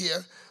is it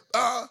here.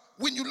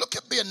 When you look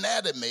at the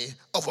anatomy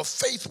of a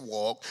faith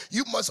walk,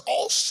 you must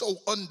also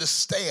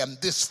understand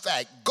this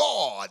fact: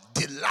 God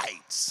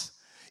delights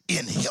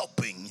in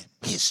helping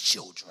his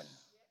children.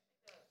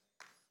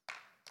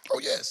 Oh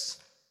yes.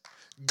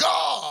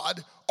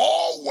 God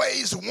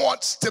always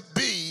wants to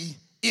be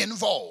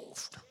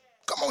involved.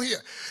 Come on here.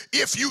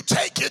 If you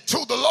take it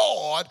to the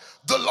Lord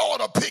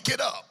will pick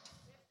it up.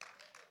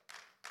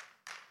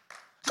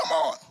 Come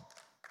on.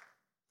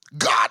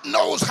 God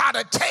knows how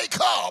to take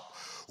up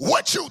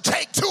what you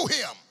take to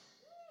him.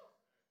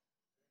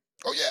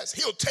 Oh yes,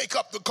 he'll take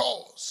up the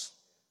cause.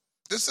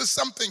 This is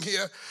something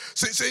here.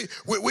 See,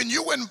 when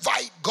you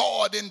invite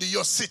God into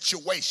your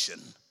situation,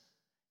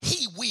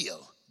 he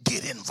will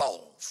get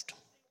involved.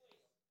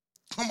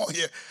 Come on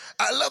here.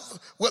 I love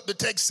what the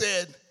text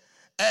said,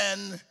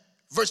 and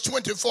verse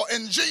 24,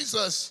 and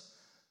Jesus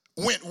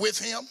went with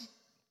him.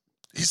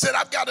 He said,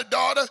 I've got a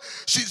daughter.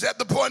 She's at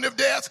the point of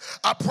death.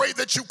 I pray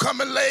that you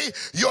come and lay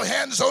your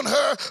hands on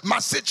her. My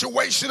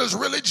situation is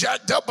really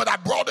jacked up, but I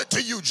brought it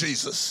to you,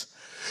 Jesus.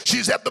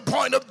 She's at the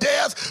point of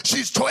death.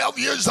 She's 12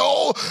 years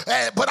old,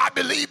 but I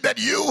believe that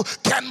you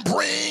can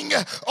bring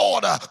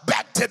order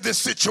back to this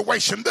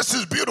situation. This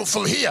is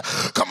beautiful here.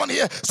 Come on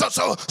here.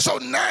 So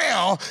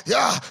now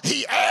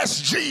he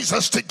asked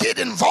Jesus to get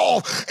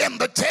involved, and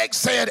the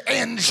text said,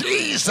 and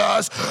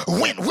Jesus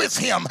went with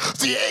him.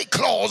 The A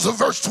clause of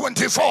verse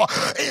 24,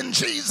 and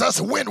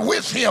Jesus went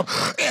with him,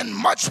 and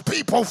much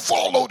people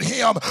followed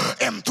him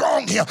and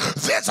thronged him.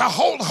 There's a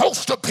whole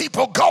host of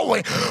people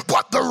going,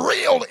 but the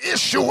real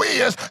issue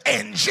is,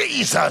 and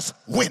Jesus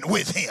went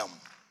with him.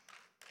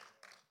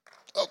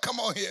 Oh, come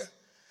on here.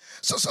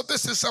 So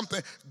this is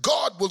something.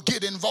 God will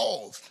get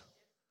involved.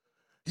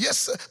 Yes,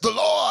 sir. The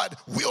Lord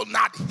will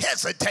not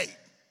hesitate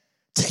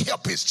to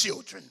help his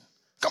children.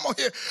 Come on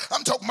here.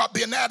 I'm talking about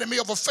the anatomy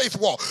of a faith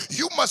walk.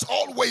 You must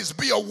always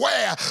be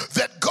aware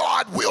that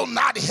God will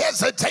not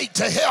hesitate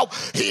to help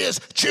his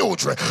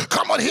children.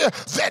 Come on here.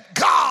 That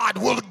God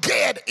will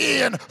get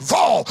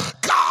involved.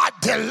 God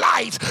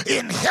delights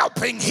in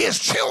helping his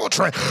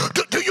children.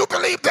 Do you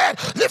believe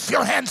that? Lift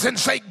your hands and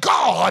say,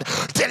 God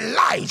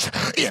delights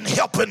in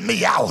helping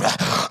me out.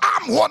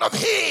 I'm one of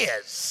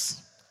his.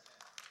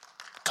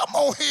 Come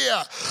on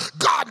here.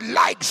 God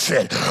likes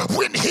it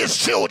when his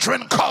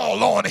children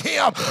call on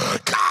him.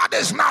 God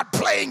is not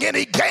playing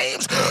any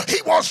games.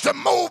 He wants to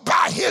move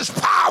by his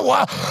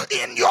power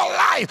in your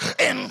life.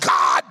 And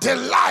God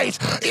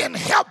delights in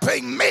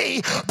helping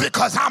me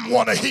because I'm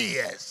one of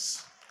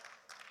his.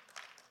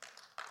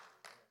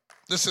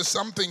 This is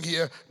something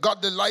here. God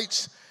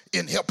delights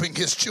in helping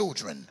his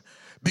children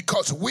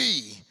because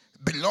we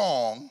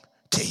belong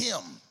to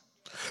him.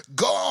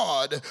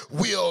 God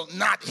will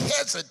not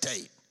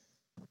hesitate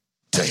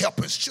to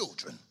help his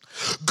children.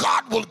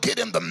 God will get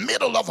in the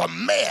middle of a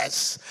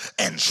mess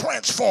and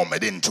transform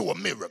it into a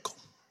miracle.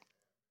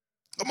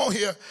 Come on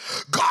here.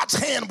 God's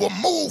hand will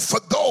move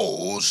for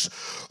those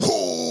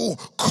who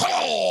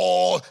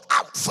call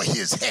out for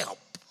his help.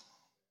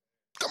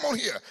 Come on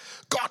here.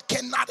 God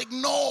cannot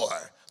ignore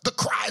the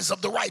cries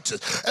of the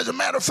righteous. As a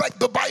matter of fact,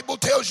 the Bible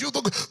tells you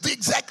the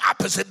exact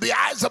opposite. The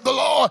eyes of the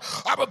Lord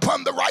are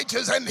upon the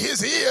righteous, and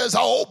his ears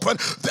are open.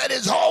 That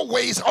is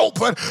always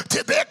open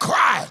to their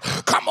cry.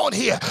 Come on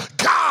here.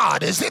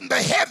 God is in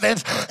the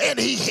heavens, and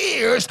he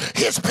hears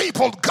his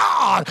people.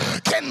 God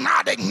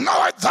cannot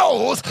ignore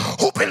those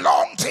who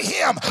belong to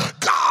him.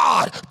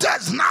 God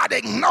does not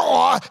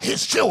ignore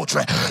his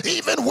children.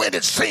 Even when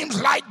it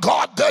seems like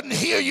God doesn't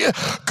hear you,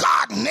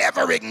 God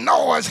never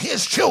ignores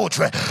his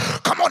children.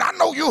 Come on, I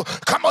know you.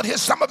 Come on here,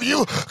 some of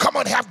you, come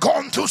on, have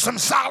gone through some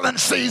silent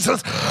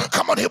seasons.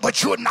 Come on here,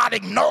 but you're not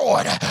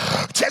ignored.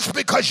 Just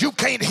because you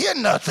can't hear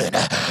nothing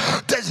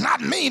does not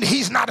mean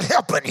he's not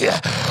helping you.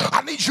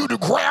 I need you to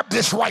grab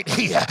this right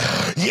here.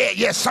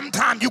 Yeah,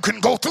 sometimes you can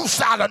go through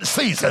silent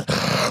seasons,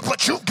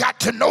 but you've got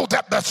to know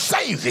that the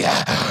Savior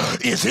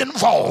is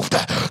involved.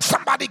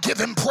 Somebody give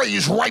him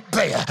praise right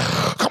there.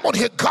 Come on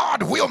here,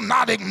 God will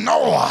not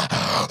ignore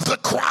the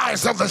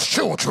cries of his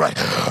children.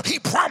 He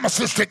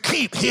promises to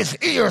keep his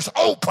ears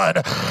open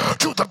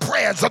to the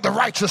prayers of the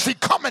righteous. See,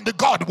 coming to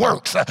God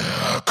works.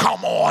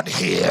 Come on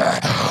here.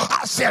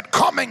 I said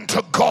coming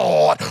to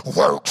God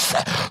works.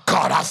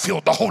 God, I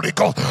feel the Holy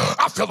Ghost.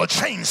 I feel a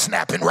chain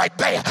snapping right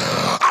there.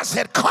 I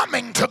said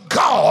coming to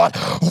God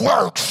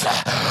works.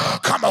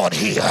 Come on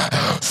here.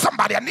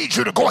 Somebody, I need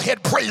you to go ahead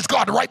and praise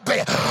God right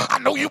there. I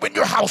know you in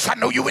your house. I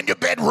know you in your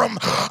bedroom.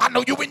 I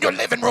know you in your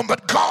living room,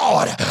 but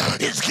God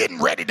is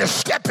getting ready to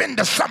step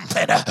into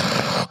something.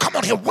 Come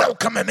on here,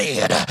 welcome him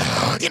in.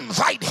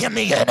 Invite him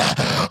in.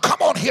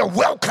 Come on here,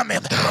 welcome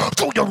him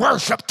through your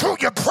worship, through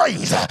your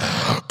praise.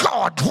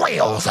 God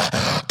dwells,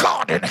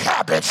 God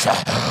inhabits,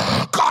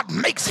 God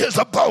makes his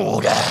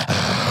abode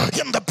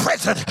in the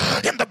present,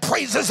 in the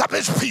praises of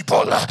his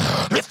people.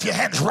 Lift your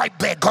hands right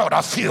there. God,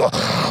 I feel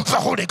the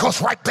Holy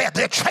Ghost right there.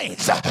 There are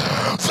chains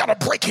that are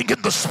breaking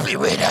in the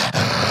spirit.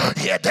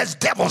 Yeah, there's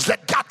devils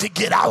that got to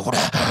get out.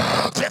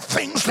 There are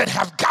things that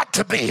have got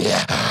to be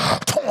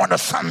torn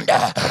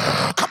asunder.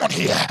 Come on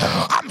here.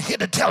 I'm here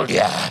to tell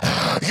you,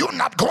 you're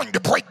not going to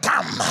break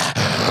down.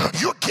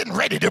 You're getting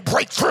ready to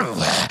break through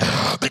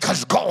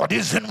because God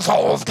is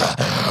involved.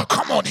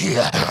 Come on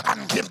here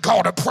and give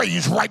God a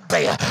praise right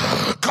there.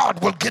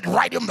 God will get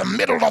right in the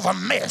middle of a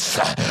mess.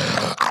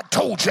 I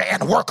told you,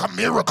 and work a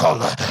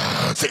miracle.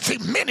 See,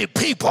 many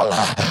people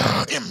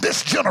in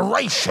this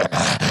generation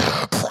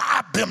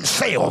pride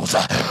themselves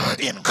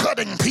in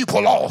cutting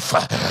people off,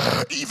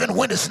 even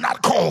when it's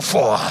not called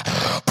for.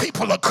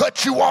 People will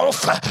cut you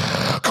off.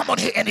 Come on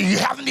here, and you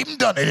haven't even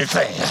done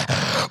anything.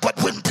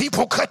 But when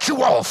people cut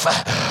you off,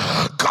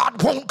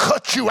 God won't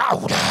cut you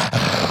out.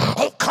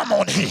 Oh, come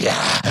on here.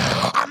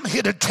 I'm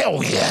here to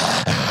tell you,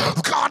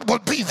 God will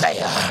be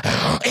there.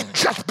 And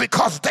just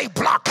because they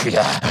block you,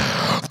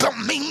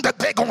 don't mean that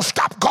they're going to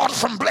stop God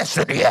from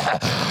blessing you.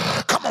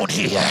 Come on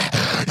here.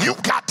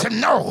 You've got to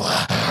know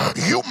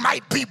you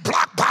might be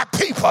blocked by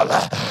people,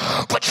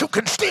 but you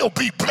can still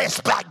be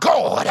blessed by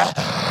God.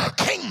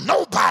 Can't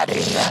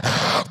nobody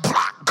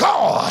block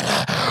God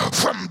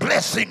from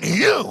blessing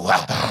you.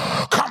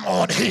 Come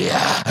on here.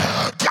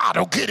 God God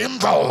will get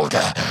involved.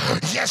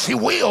 Yes, he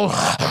will.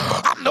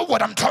 I know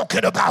what I'm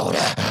talking about.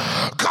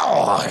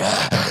 God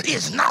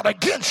is not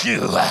against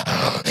you.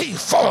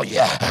 He's for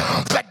you.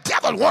 The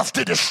devil wants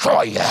to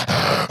destroy you.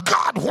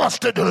 God wants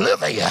to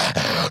deliver you.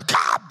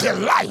 God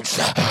delights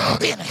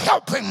in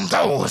helping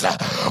those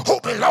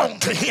who belong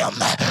to him.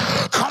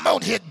 Come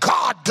on here.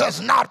 God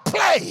does not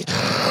play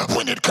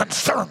when it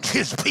concerns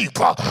his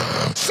people.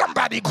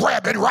 Somebody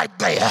grab it right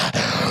there.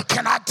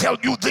 Can I tell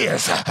you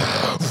this?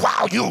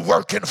 While you're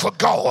working for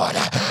God,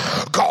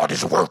 God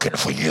is working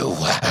for you.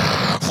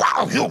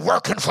 While you're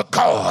working for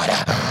God,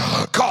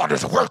 God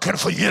is working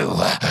for you.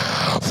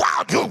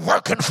 While you're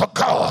working for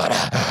God,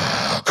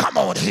 come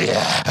on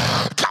here,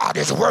 God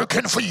is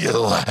working for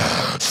you.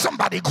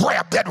 Somebody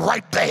grab that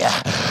right there.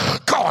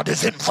 God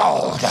is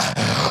involved.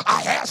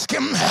 I asked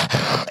him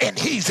and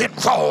he's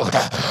involved.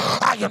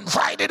 I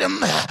invited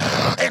him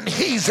and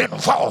he's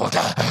involved.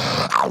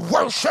 I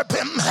worship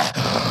him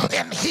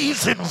and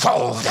he's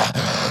involved.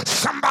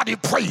 Somebody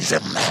praise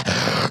him.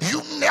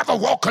 You never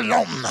walk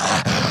alone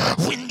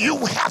when you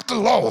have the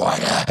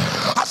Lord.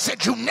 I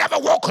said you never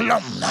walk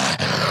alone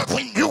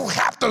when you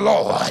have the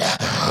Lord.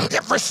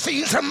 Every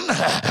season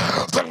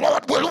the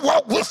Lord will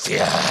walk with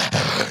you.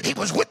 He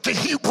was with the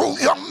Hebrew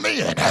young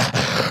men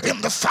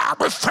in the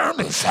fiery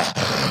furnace.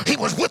 He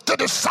was with the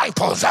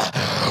disciples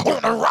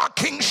on a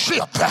rocking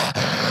ship.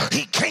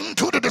 He came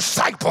to the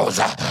disciples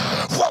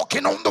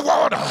walking on the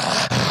water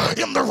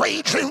in the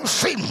raging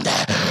sea.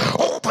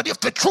 Oh, but if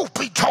the truth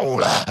be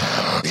told,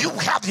 you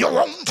have your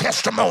own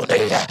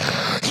testimony.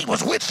 He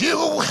was with you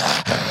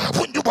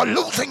when you were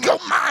losing your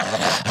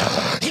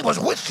mind. He was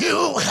with you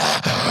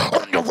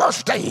on your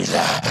worst days.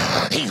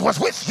 He was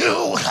with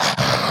you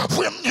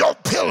when your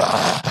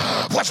pillow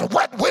was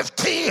wet with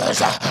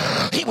tears.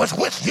 He was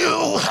with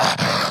you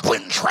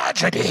when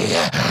tragedy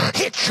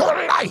hit your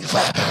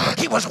life.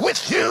 He was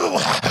with you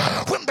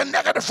when the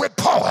negative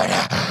report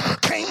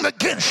came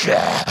against you.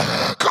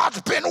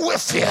 God's been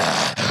with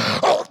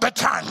you all the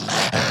time.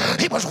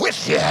 He was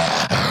with you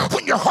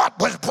when your heart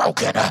was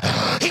broken.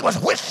 He was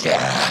with you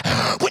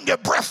when your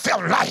breath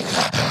felt like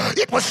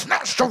it was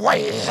snatched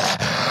away.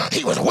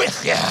 He was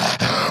with you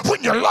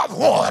when your loved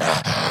one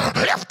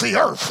left the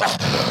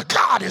earth.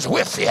 God is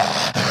with you.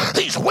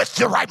 He's with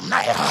you right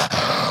now.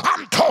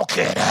 I'm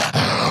talking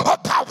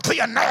about the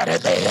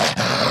anatomy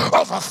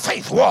of a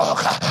faith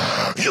walk.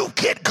 You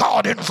get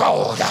God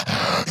involved.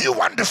 You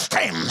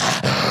understand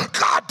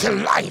God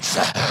delights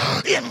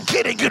in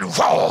getting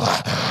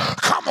involved.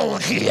 Come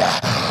on here.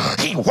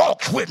 He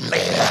walks with me.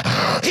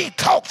 He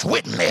talks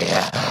with me.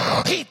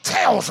 He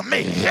tells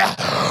me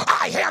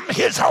I am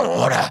his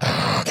own.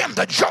 And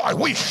the joy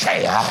we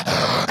share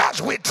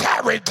as we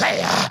tarry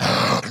there,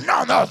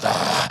 none other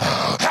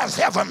has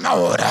ever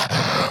known.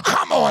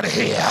 Come on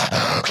here.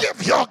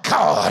 Give your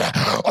God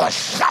a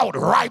shout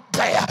right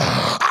there.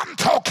 I'm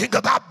talking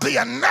about the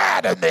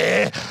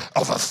anatomy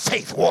of a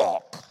faith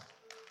walk.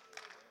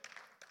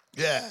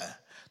 Yeah,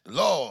 the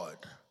Lord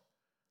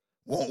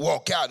won't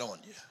walk out on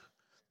you.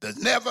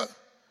 There's never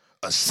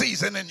a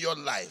season in your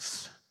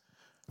life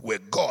where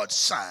God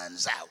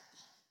signs out.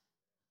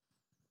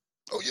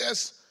 Oh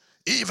yes,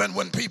 even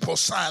when people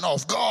sign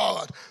off,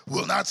 God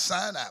will not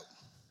sign out.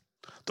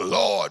 The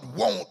Lord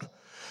won't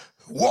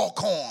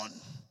walk on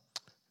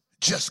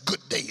just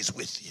good days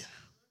with you.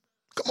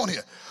 Come on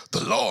here.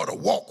 The Lord will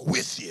walk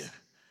with you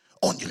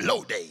on your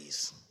low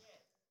days.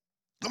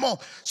 Come on.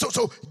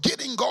 So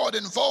getting God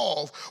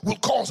involved will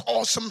cause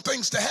awesome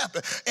things to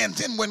happen. And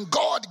then when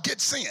God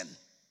gets in,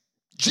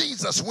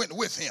 Jesus went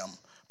with him.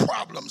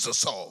 Problems are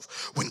solved.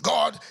 When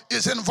God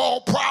is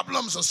involved,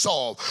 problems are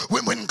solved.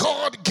 When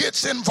God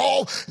gets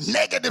involved,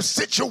 negative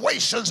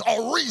situations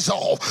are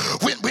resolved.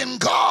 When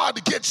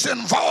God gets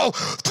involved,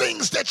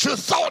 things that you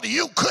thought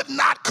you could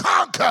not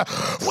conquer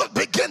will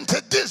begin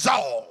to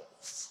dissolve.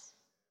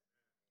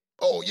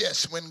 Oh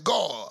yes, when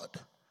God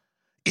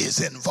is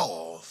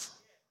involved,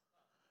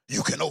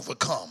 you can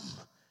overcome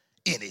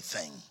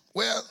anything.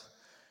 Well,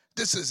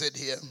 this is it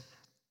here.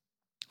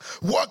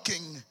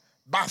 Working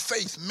by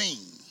faith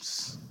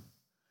means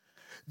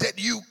that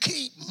you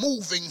keep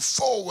moving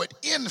forward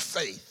in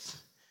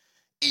faith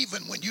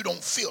even when you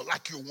don't feel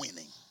like you're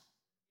winning.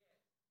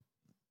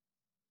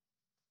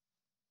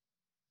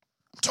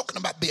 I'm talking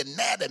about the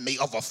anatomy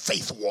of a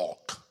faith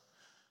walk.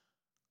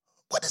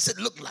 What does it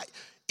look like?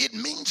 It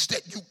means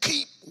that you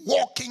keep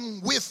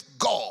walking with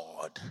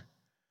God.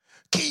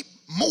 Keep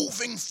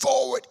moving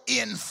forward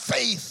in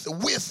faith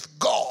with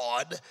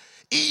God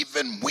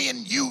even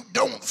when you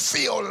don't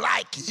feel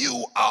like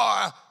you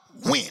are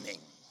winning.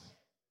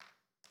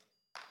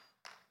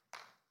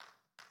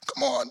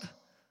 Come on.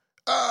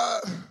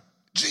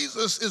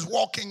 Jesus is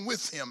walking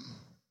with him.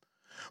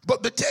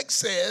 But the text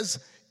says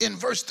in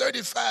verse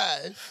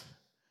 35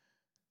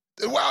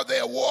 that while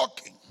they're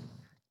walking,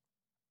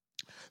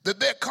 that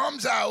there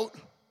comes out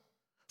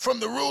from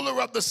the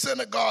ruler of the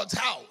synagogue's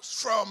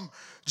house, from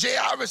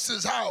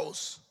Jairus'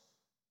 house,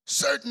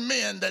 certain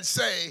men that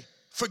say,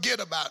 forget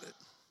about it.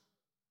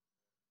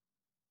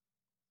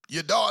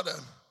 Your daughter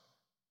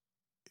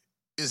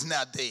is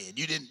now dead.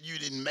 You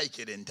didn't make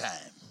it in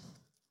time.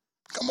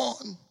 Come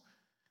on.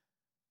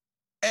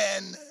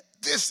 And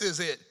this is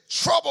it.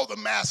 Trouble the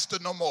master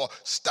no more.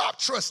 Stop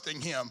trusting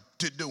him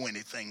to do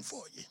anything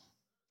for you.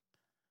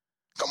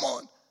 Come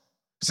on.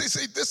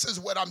 See, this is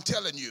what I'm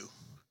telling you.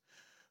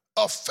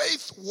 A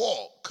faith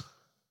walk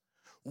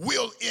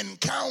will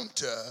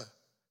encounter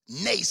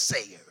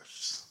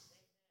naysayers.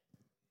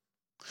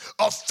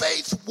 A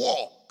faith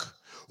walk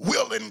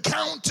will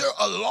encounter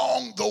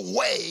along the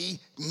way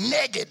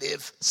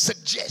negative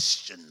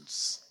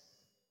suggestions.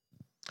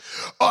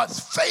 A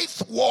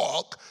faith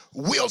walk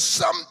will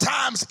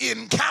sometimes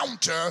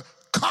encounter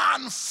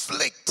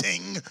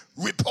conflicting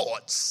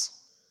reports.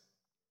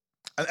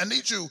 I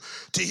need you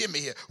to hear me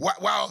here.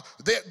 While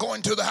they're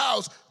going to the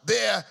house,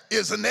 there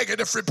is a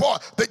negative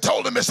report. They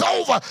told him it's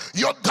over.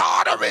 Your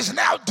daughter is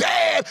now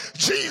dead.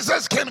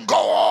 Jesus can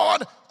go on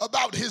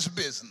about his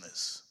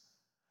business.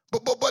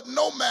 But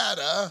no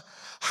matter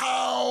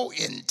how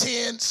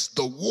intense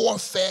the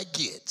warfare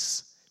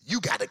gets,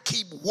 you got to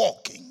keep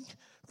walking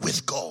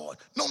with God.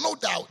 No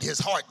doubt his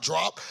heart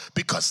dropped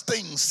because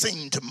things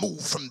seem to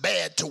move from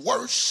bad to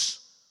worse.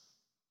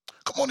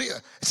 Come on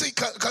here. See,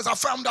 because I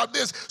found out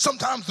this,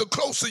 sometimes the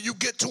closer you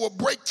get to a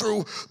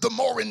breakthrough, the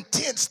more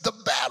intense the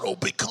battle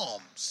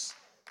becomes.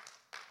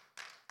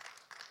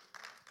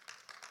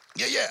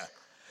 Yeah.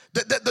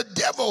 The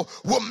devil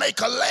will make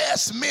a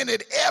last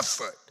minute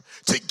effort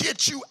to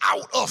get you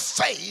out of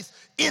faith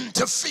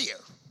into fear.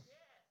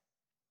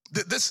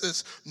 This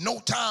is no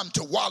time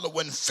to wallow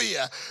in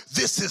fear.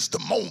 This is the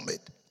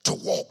moment to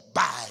walk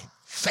by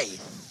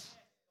faith.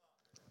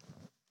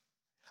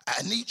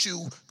 I need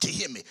you to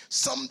hear me.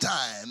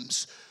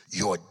 Sometimes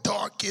your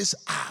darkest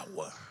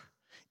hour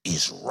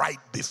is right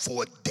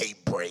before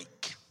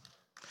daybreak.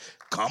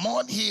 Come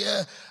on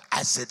here.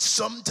 I said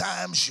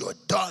sometimes your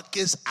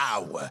darkest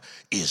hour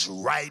is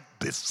right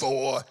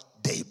before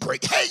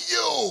daybreak. Hey,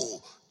 you,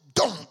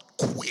 don't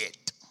quit.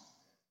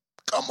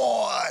 Come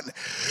on.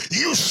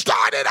 You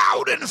started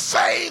out in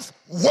faith,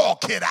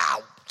 walk it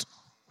out.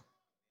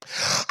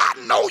 I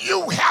know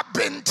you have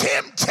been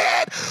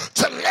tempted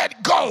to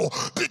let go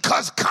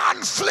because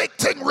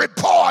conflicting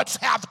reports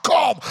have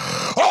come.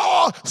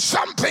 Or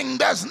something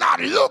does not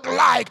look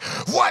like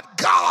what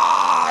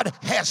God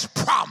has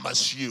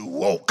promised you.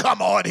 Oh,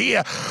 come on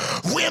here.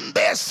 When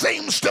there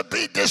seems to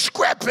be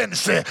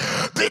discrepancy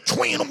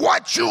between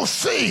what you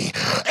see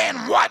and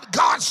what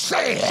God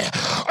said,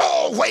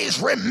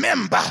 always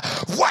remember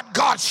what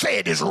God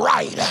said is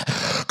right.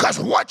 Because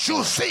what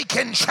you see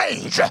can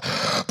change,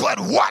 but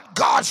what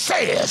God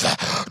says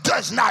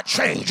does not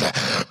change.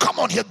 Come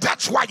on here.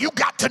 That's why you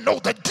got to know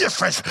the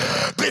difference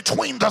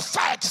between the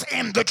facts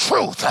and the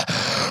truth.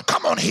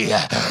 Come on here.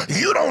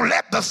 You don't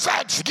let the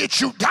facts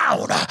get you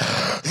down.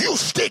 You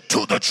stick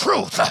to the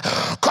truth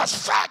because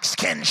facts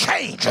can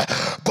change,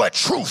 but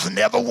truth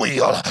never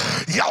will.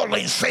 Y'all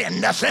ain't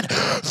saying nothing.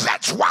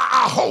 That's why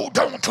I hold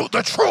on to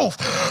the truth,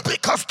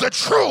 because the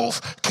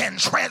truth can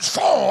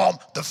transform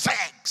the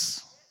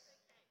facts.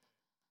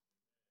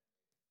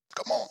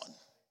 Come on.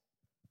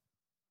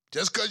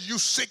 Just because you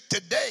sick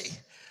today,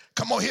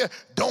 come on here,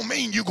 don't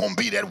mean you're going to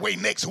be that way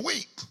next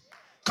week.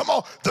 Come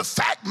on, the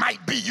fact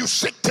might be you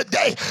sick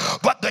today,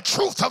 but the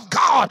truth of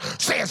God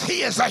says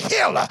he is a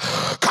healer.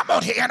 Come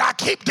on here, and I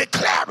keep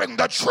declaring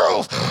the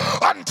truth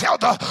until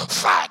the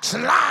facts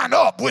line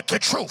up with the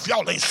truth.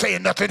 Y'all ain't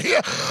saying nothing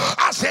here.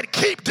 I said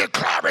keep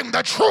declaring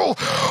the truth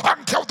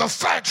until the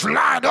facts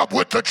line up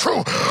with the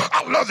truth.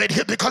 I love it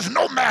here because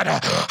no matter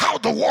how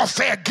the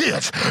warfare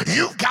gets,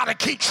 you've got to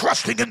keep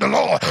trusting in the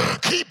Lord.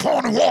 Keep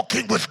on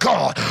walking with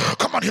God.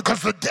 Come on here,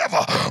 because the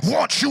devil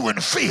wants you in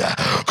fear.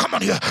 Come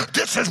on here,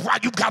 this is why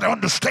you got to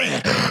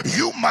understand,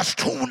 you must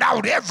tune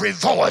out every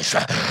voice.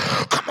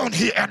 Come on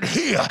here and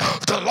hear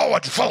the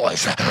Lord's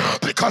voice,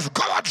 because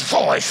God's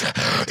voice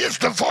is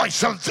the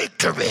voice of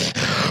victory.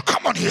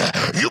 Come on here,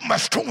 you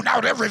must tune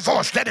out every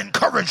voice that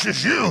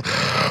encourages you.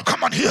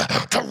 Come on here,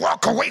 to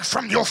walk away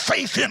from your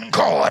faith in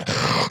God.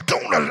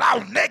 Don't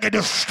allow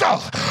negative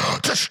stuff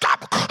to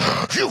stop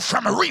you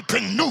from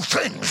reaping new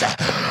things.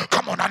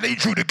 Come on, I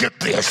need you to get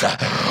this.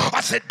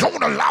 I said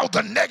don't allow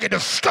the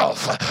negative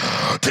stuff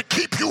to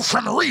keep you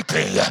from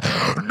reaping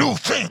new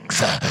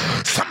things.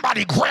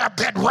 Somebody grab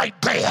that right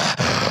there.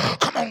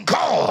 Come on,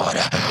 God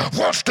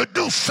wants to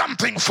do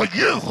something for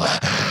you.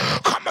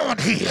 Come on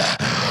here.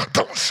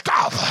 Don't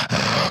stop.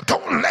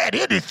 Don't let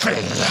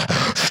anything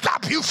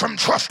stop you from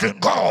trusting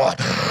God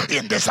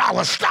in this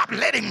hour. Stop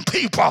letting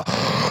people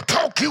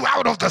talk you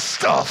out of the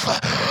stuff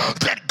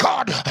that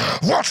God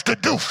wants to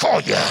do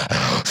for you.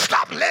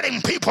 Stop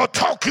letting people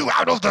talk you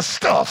out of the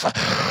stuff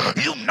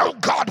you know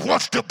God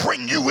wants to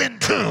bring you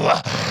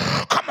into.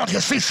 Come Come on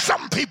here. See,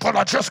 some people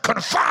are just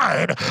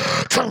confined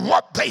to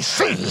what they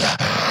see,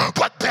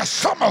 but there's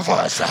some of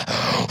us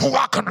who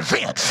are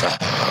convinced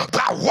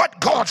by what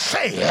God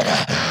said.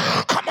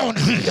 Come on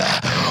here.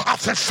 I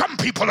said some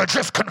people are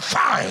just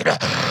confined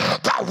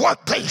by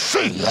what they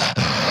see,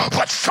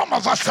 but some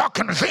of us are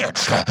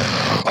convinced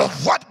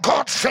of what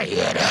God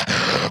said.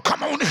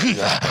 Come on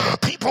here.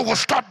 People will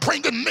start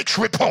bringing mixed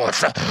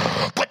reports,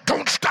 but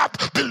don't stop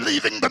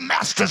believing the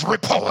master's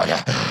report.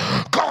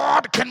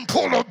 God can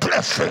pull a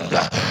blessing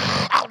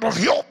out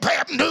of your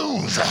bad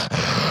news.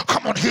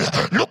 Come on here.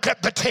 Look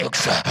at the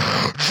text.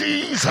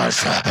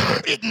 Jesus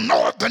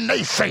ignored the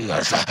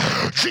naysayers.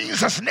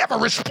 Jesus never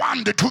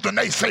responded to the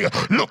naysayer.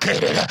 Look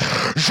at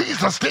it.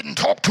 Jesus didn't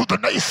talk to the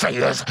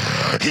naysayers.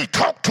 He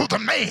talked to the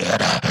man,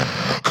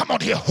 come on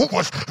here, who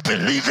was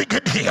believing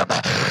in him.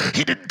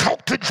 He didn't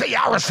talk to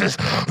Jairus'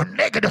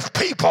 negative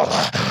people.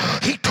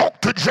 He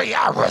talked to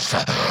Jairus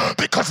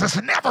because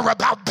it's never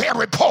about their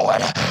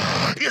report.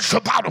 It's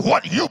about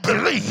what you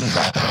believe.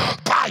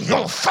 By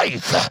your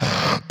faith,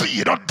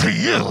 be it unto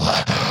you.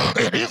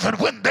 And even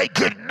when they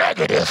get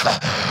negative,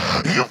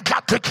 you've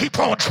got to keep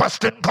on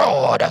trusting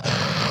God.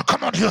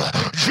 Come on here.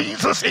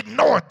 Jesus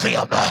ignored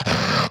them.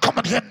 Come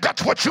on here.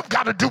 That's what you've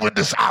got to do in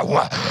this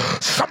hour.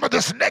 Some of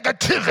this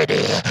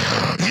negativity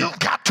you've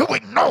got to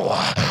ignore.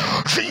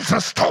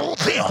 Jesus told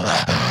them,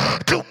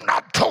 do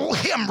not tell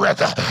him,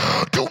 rather,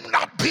 do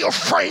not be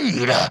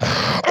afraid.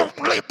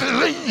 Only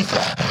believe,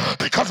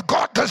 because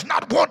God does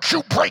not want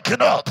you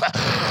breaking up.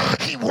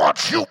 He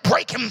wants you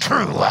breaking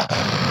through.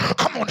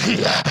 Come on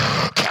here.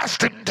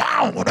 Casting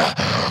down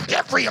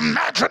every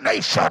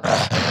imagination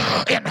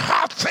and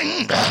high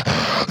thing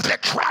that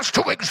tries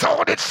to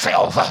exalt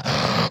itself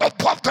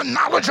above the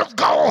knowledge of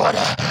God.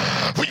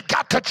 We've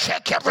got to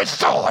check every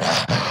thought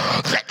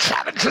that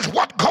challenges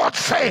what God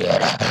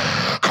said.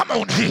 Come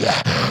on here.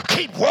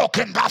 Keep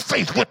walking by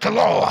faith with the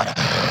Lord.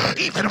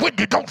 Even when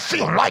you don't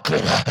feel like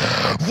it,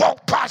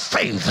 walk by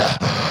faith.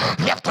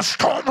 Let the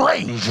storm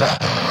rage.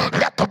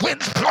 Let the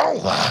winds blow.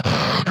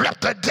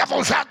 Let the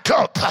devils act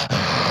up.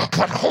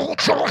 But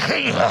hold your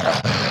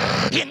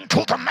hand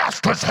into the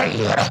master's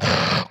hand.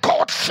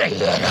 God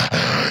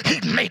said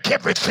he'd make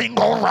everything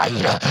all right.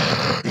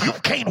 You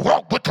can't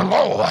walk with the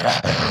Lord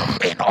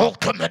and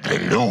ultimately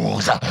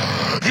lose.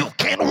 You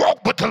can't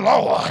walk with the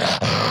Lord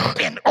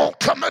and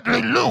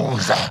ultimately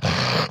lose.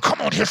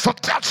 Come on here. So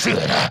that's it.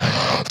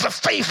 The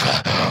faith,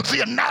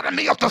 the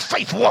anatomy of the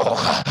faith walk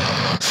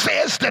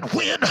says that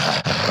when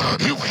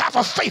you have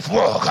a faith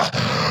walk,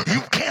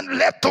 you can't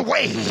let the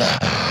way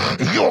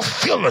you're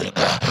feeling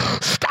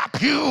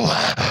stop you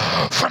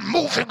from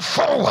moving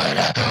forward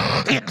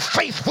in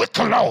faith with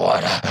the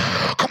Lord.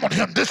 Come on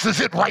here. This is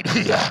it right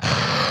here.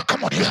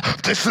 Come on here.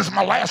 This is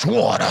my last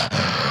one.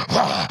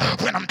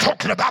 When I'm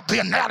talking about the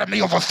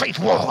anatomy of a faith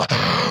walk,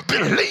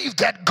 believe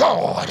that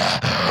God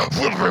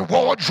will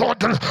reward your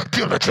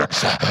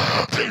diligence.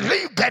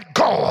 Believe that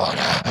God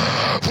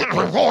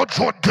will reward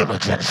your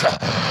diligence.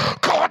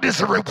 God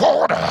is a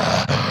rewarder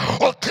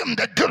of them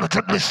that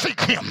diligently seek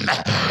him.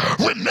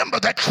 Remember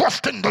that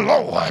trusting the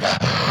Lord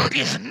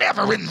is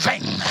never in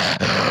vain.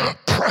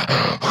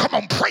 Come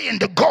on, praying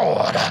to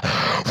God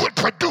will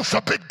produce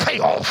a big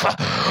payoff.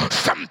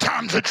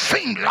 Sometimes it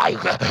seems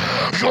like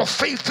your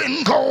faith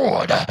in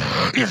God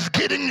is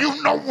getting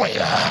you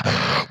nowhere,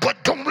 but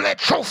don't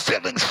let your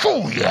feelings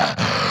fool you.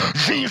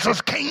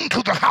 Jesus came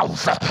to the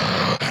house,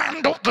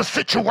 handled the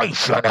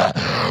situation,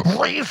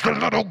 raised the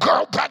little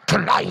girl back to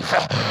life.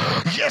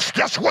 Yes,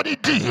 that's what he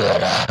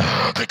did,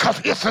 because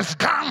if it's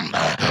down,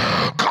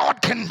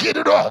 God can get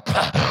it up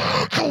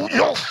through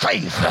your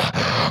faith.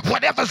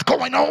 Whatever's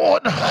going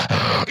on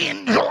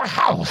in your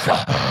house,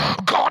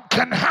 God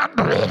can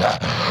handle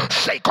it.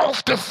 Shake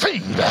off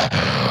defeat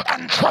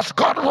and trust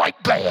God right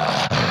there.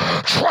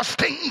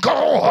 Trusting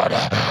God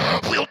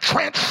will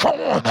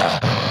transform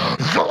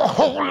your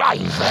whole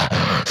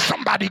life.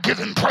 Somebody give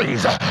him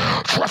praise.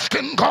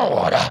 Trusting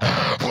God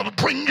will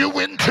bring you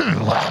into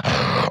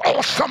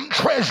awesome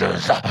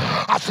treasures.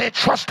 I said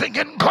trusting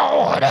in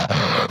God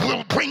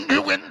will bring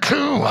you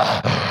into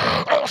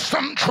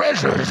awesome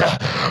treasures.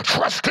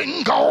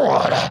 Trusting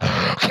God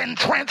can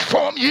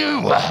transform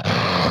you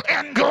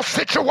and your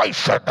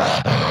situation.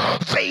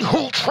 They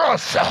who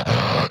trust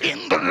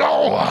in the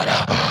Lord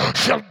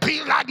shall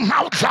be like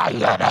Mount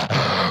Zion.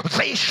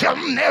 They shall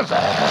never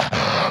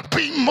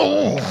be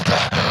moved.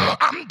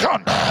 I'm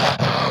done.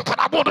 But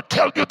I want to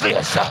tell you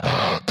this.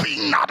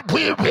 Be not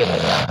weary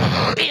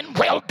in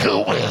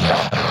well-doing,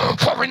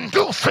 for in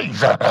due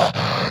season,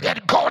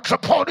 at God's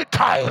appointed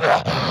time,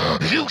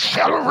 you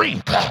shall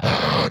reap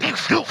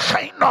if you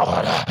faint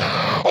not.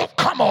 Oh,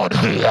 come on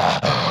here.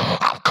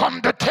 I've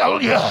come to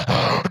tell you,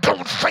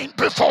 don't faint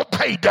before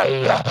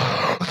payday.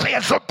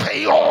 There's a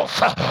payoff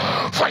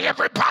for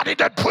everybody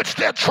that puts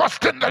their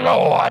trust in the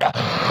Lord.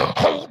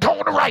 Hold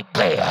on right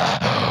there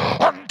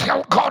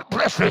until God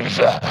blesses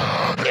you.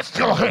 Lift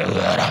your head.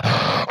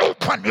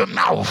 open your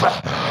mouth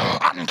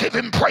and give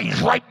him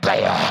praise right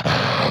there.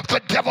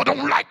 The devil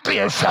don't like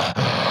this,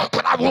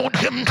 but I want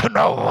him to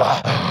know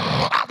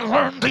I've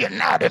learned the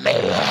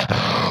anatomy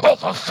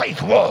of a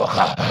faith walk,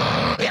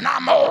 and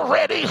I'm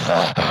already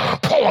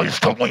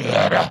poised to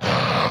win,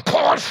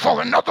 poised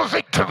for another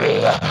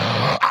victory.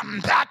 I'm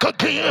back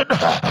again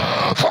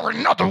for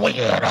another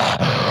win.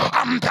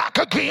 I'm back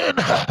again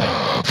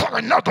for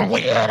another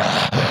win,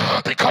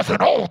 because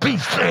in all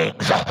these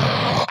things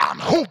I'm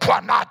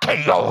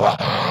hupanakeo.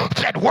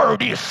 That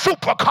word is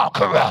super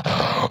conqueror,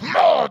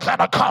 more than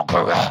a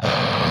conqueror.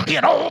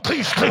 In all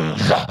these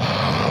things,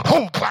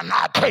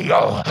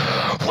 hupanakeo.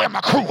 Where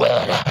my crew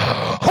at?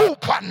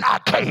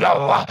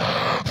 Hupanakeo.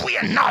 We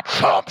are not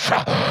chumps,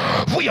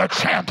 we are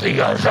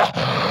champions.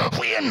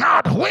 We are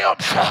not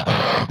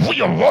wimps,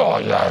 we are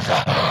warriors.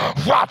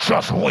 Watch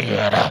us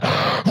win,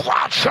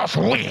 watch us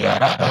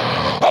win.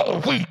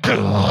 All we do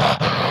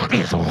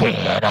is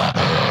win.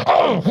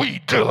 All we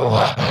do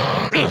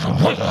is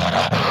win.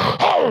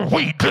 All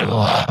we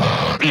do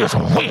is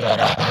win.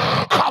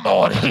 Come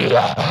on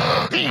here.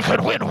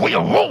 Even when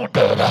we're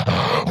wounded,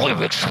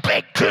 we're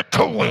expected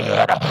to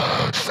win.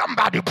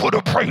 Somebody put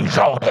a praise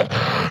on it.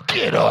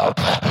 Get up.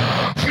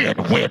 Win,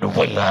 win,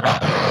 win.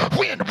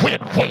 Win,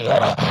 win,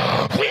 win.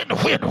 Win,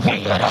 win,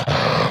 win.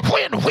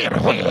 Win,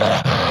 win, win.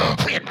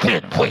 Win,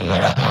 win, win.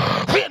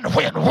 Win,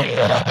 win,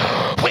 win.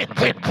 Win,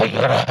 win,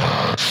 win.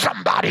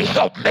 Somebody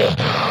help me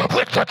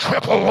with the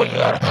triple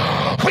win.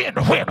 Win,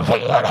 win,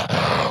 win.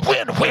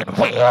 Win, win,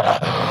 win.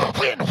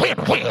 Win, win,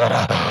 win.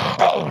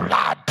 All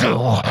I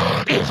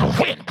do is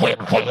win, win,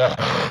 win.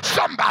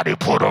 Somebody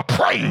put a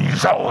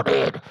praise on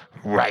it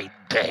right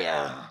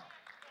there.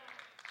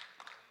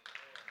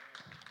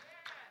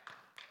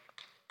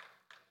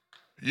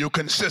 You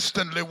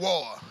consistently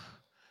war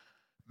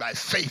by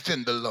faith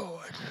in the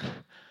Lord.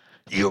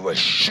 You're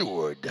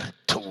assured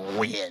to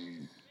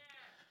win.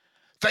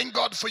 Thank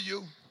God for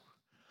you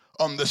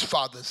on this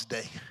Father's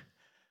Day.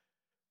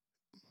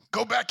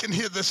 Go back and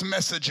hear this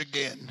message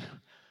again.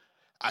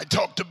 I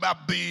talked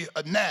about the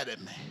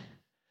anatomy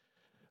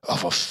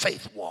of a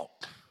faith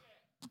walk.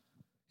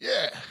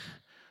 Yeah.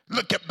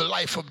 Look at the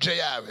life of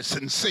Jairus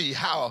and see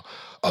how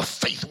a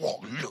faith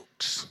walk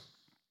looks.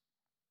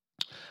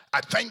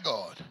 I thank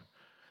God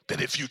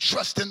that if you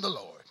trust in the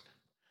Lord,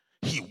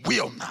 he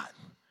will not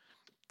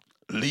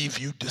leave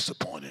you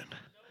disappointed.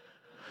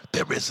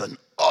 There is an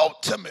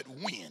ultimate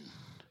win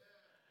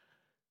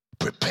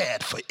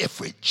prepared for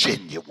every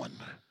genuine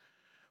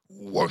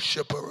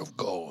worshiper of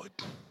God.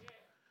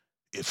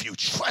 If you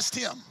trust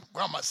him,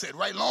 Grandma said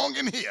right long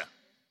in here,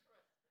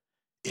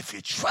 if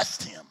you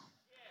trust him,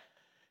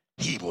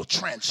 he will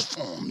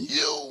transform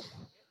you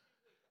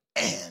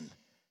and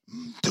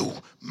do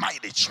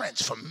mighty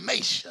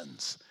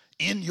transformations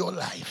in your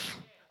life.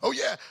 Oh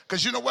yeah,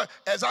 because you know what?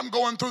 As I'm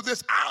going through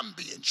this, I'm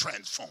being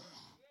transformed.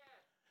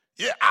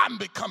 Yeah, I'm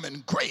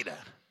becoming greater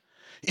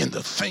in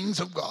the things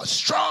of God,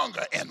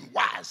 stronger and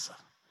wiser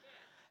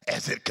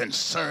as it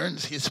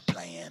concerns his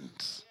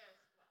plans.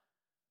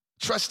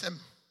 Trust him.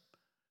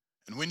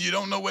 And when you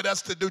don't know what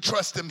else to do,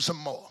 trust him some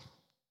more.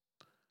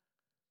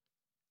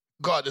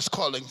 God is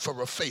calling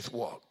for a faith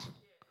walk.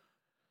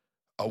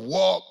 A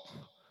walk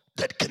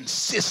that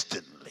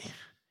consistently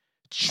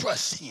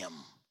trusts him,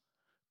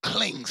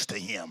 clings to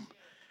him,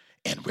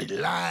 and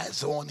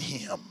relies on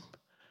him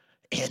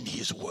and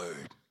his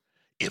word.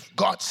 If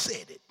God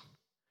said it,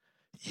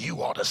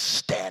 you ought to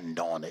stand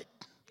on it.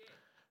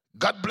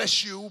 God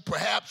bless you.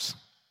 Perhaps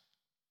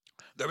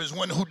there is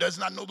one who does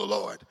not know the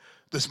Lord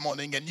this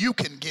morning, and you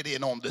can get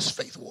in on this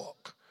faith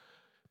walk.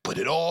 But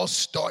it all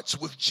starts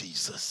with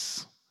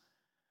Jesus.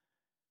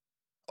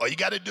 All you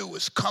got to do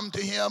is come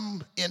to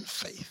him in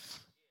faith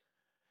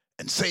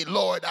and say,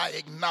 Lord, I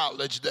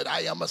acknowledge that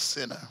I am a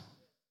sinner.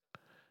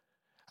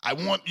 I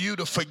want you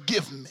to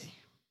forgive me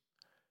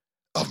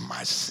of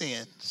my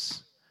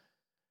sins.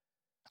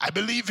 I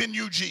believe in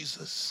you,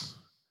 Jesus,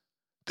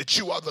 that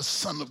you are the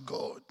Son of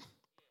God,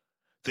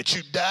 that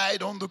you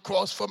died on the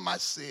cross for my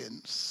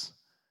sins,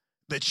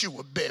 that you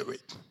were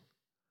buried,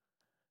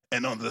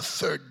 and on the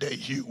third day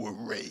you were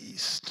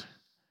raised.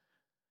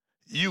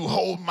 You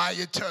hold my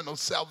eternal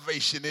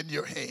salvation in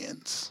your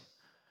hands,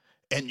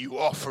 and you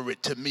offer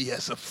it to me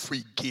as a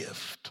free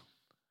gift.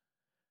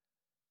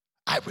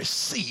 I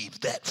receive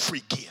that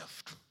free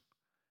gift.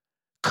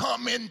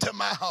 Come into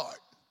my heart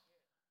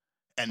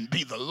and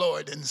be the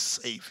Lord and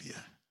Savior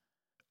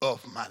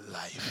of my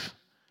life.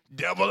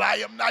 Devil, I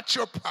am not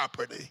your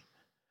property.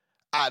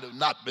 I do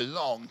not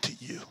belong to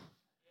you.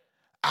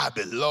 I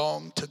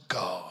belong to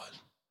God.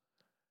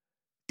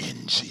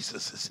 In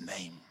Jesus'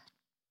 name.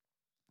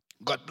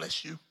 God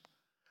bless you.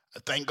 I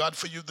thank God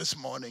for you this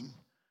morning.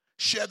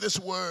 Share this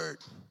word.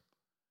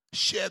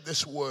 Share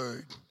this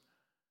word.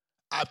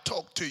 I've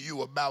talked to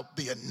you about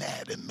the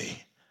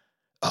anatomy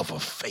of a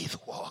faith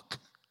walk.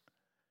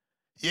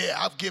 Yeah,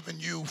 I've given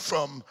you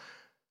from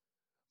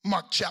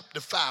Mark chapter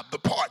 5, the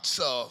parts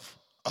of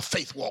a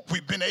faith walk.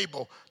 We've been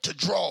able to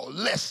draw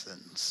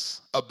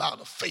lessons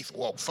about a faith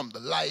walk from the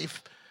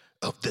life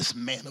of this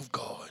man of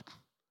God.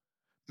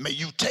 May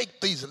you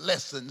take these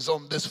lessons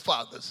on this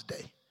Father's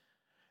Day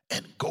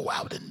and go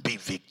out and be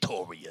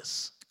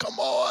victorious. Come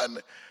on.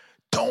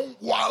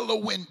 Don't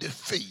wallow in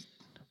defeat.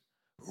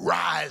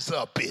 Rise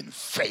up in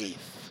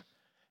faith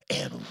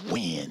and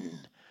win.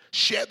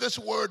 Share this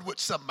word with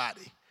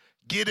somebody.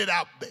 Get it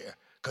out there,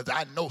 because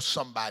I know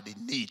somebody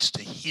needs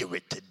to hear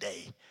it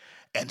today.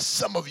 And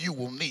some of you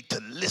will need to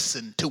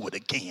listen to it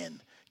again.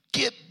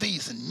 Get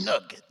these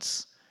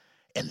nuggets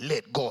and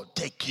let God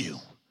take you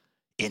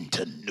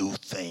into new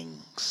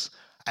things.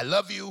 I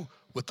love you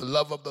with the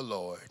love of the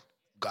Lord.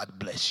 God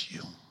bless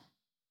you.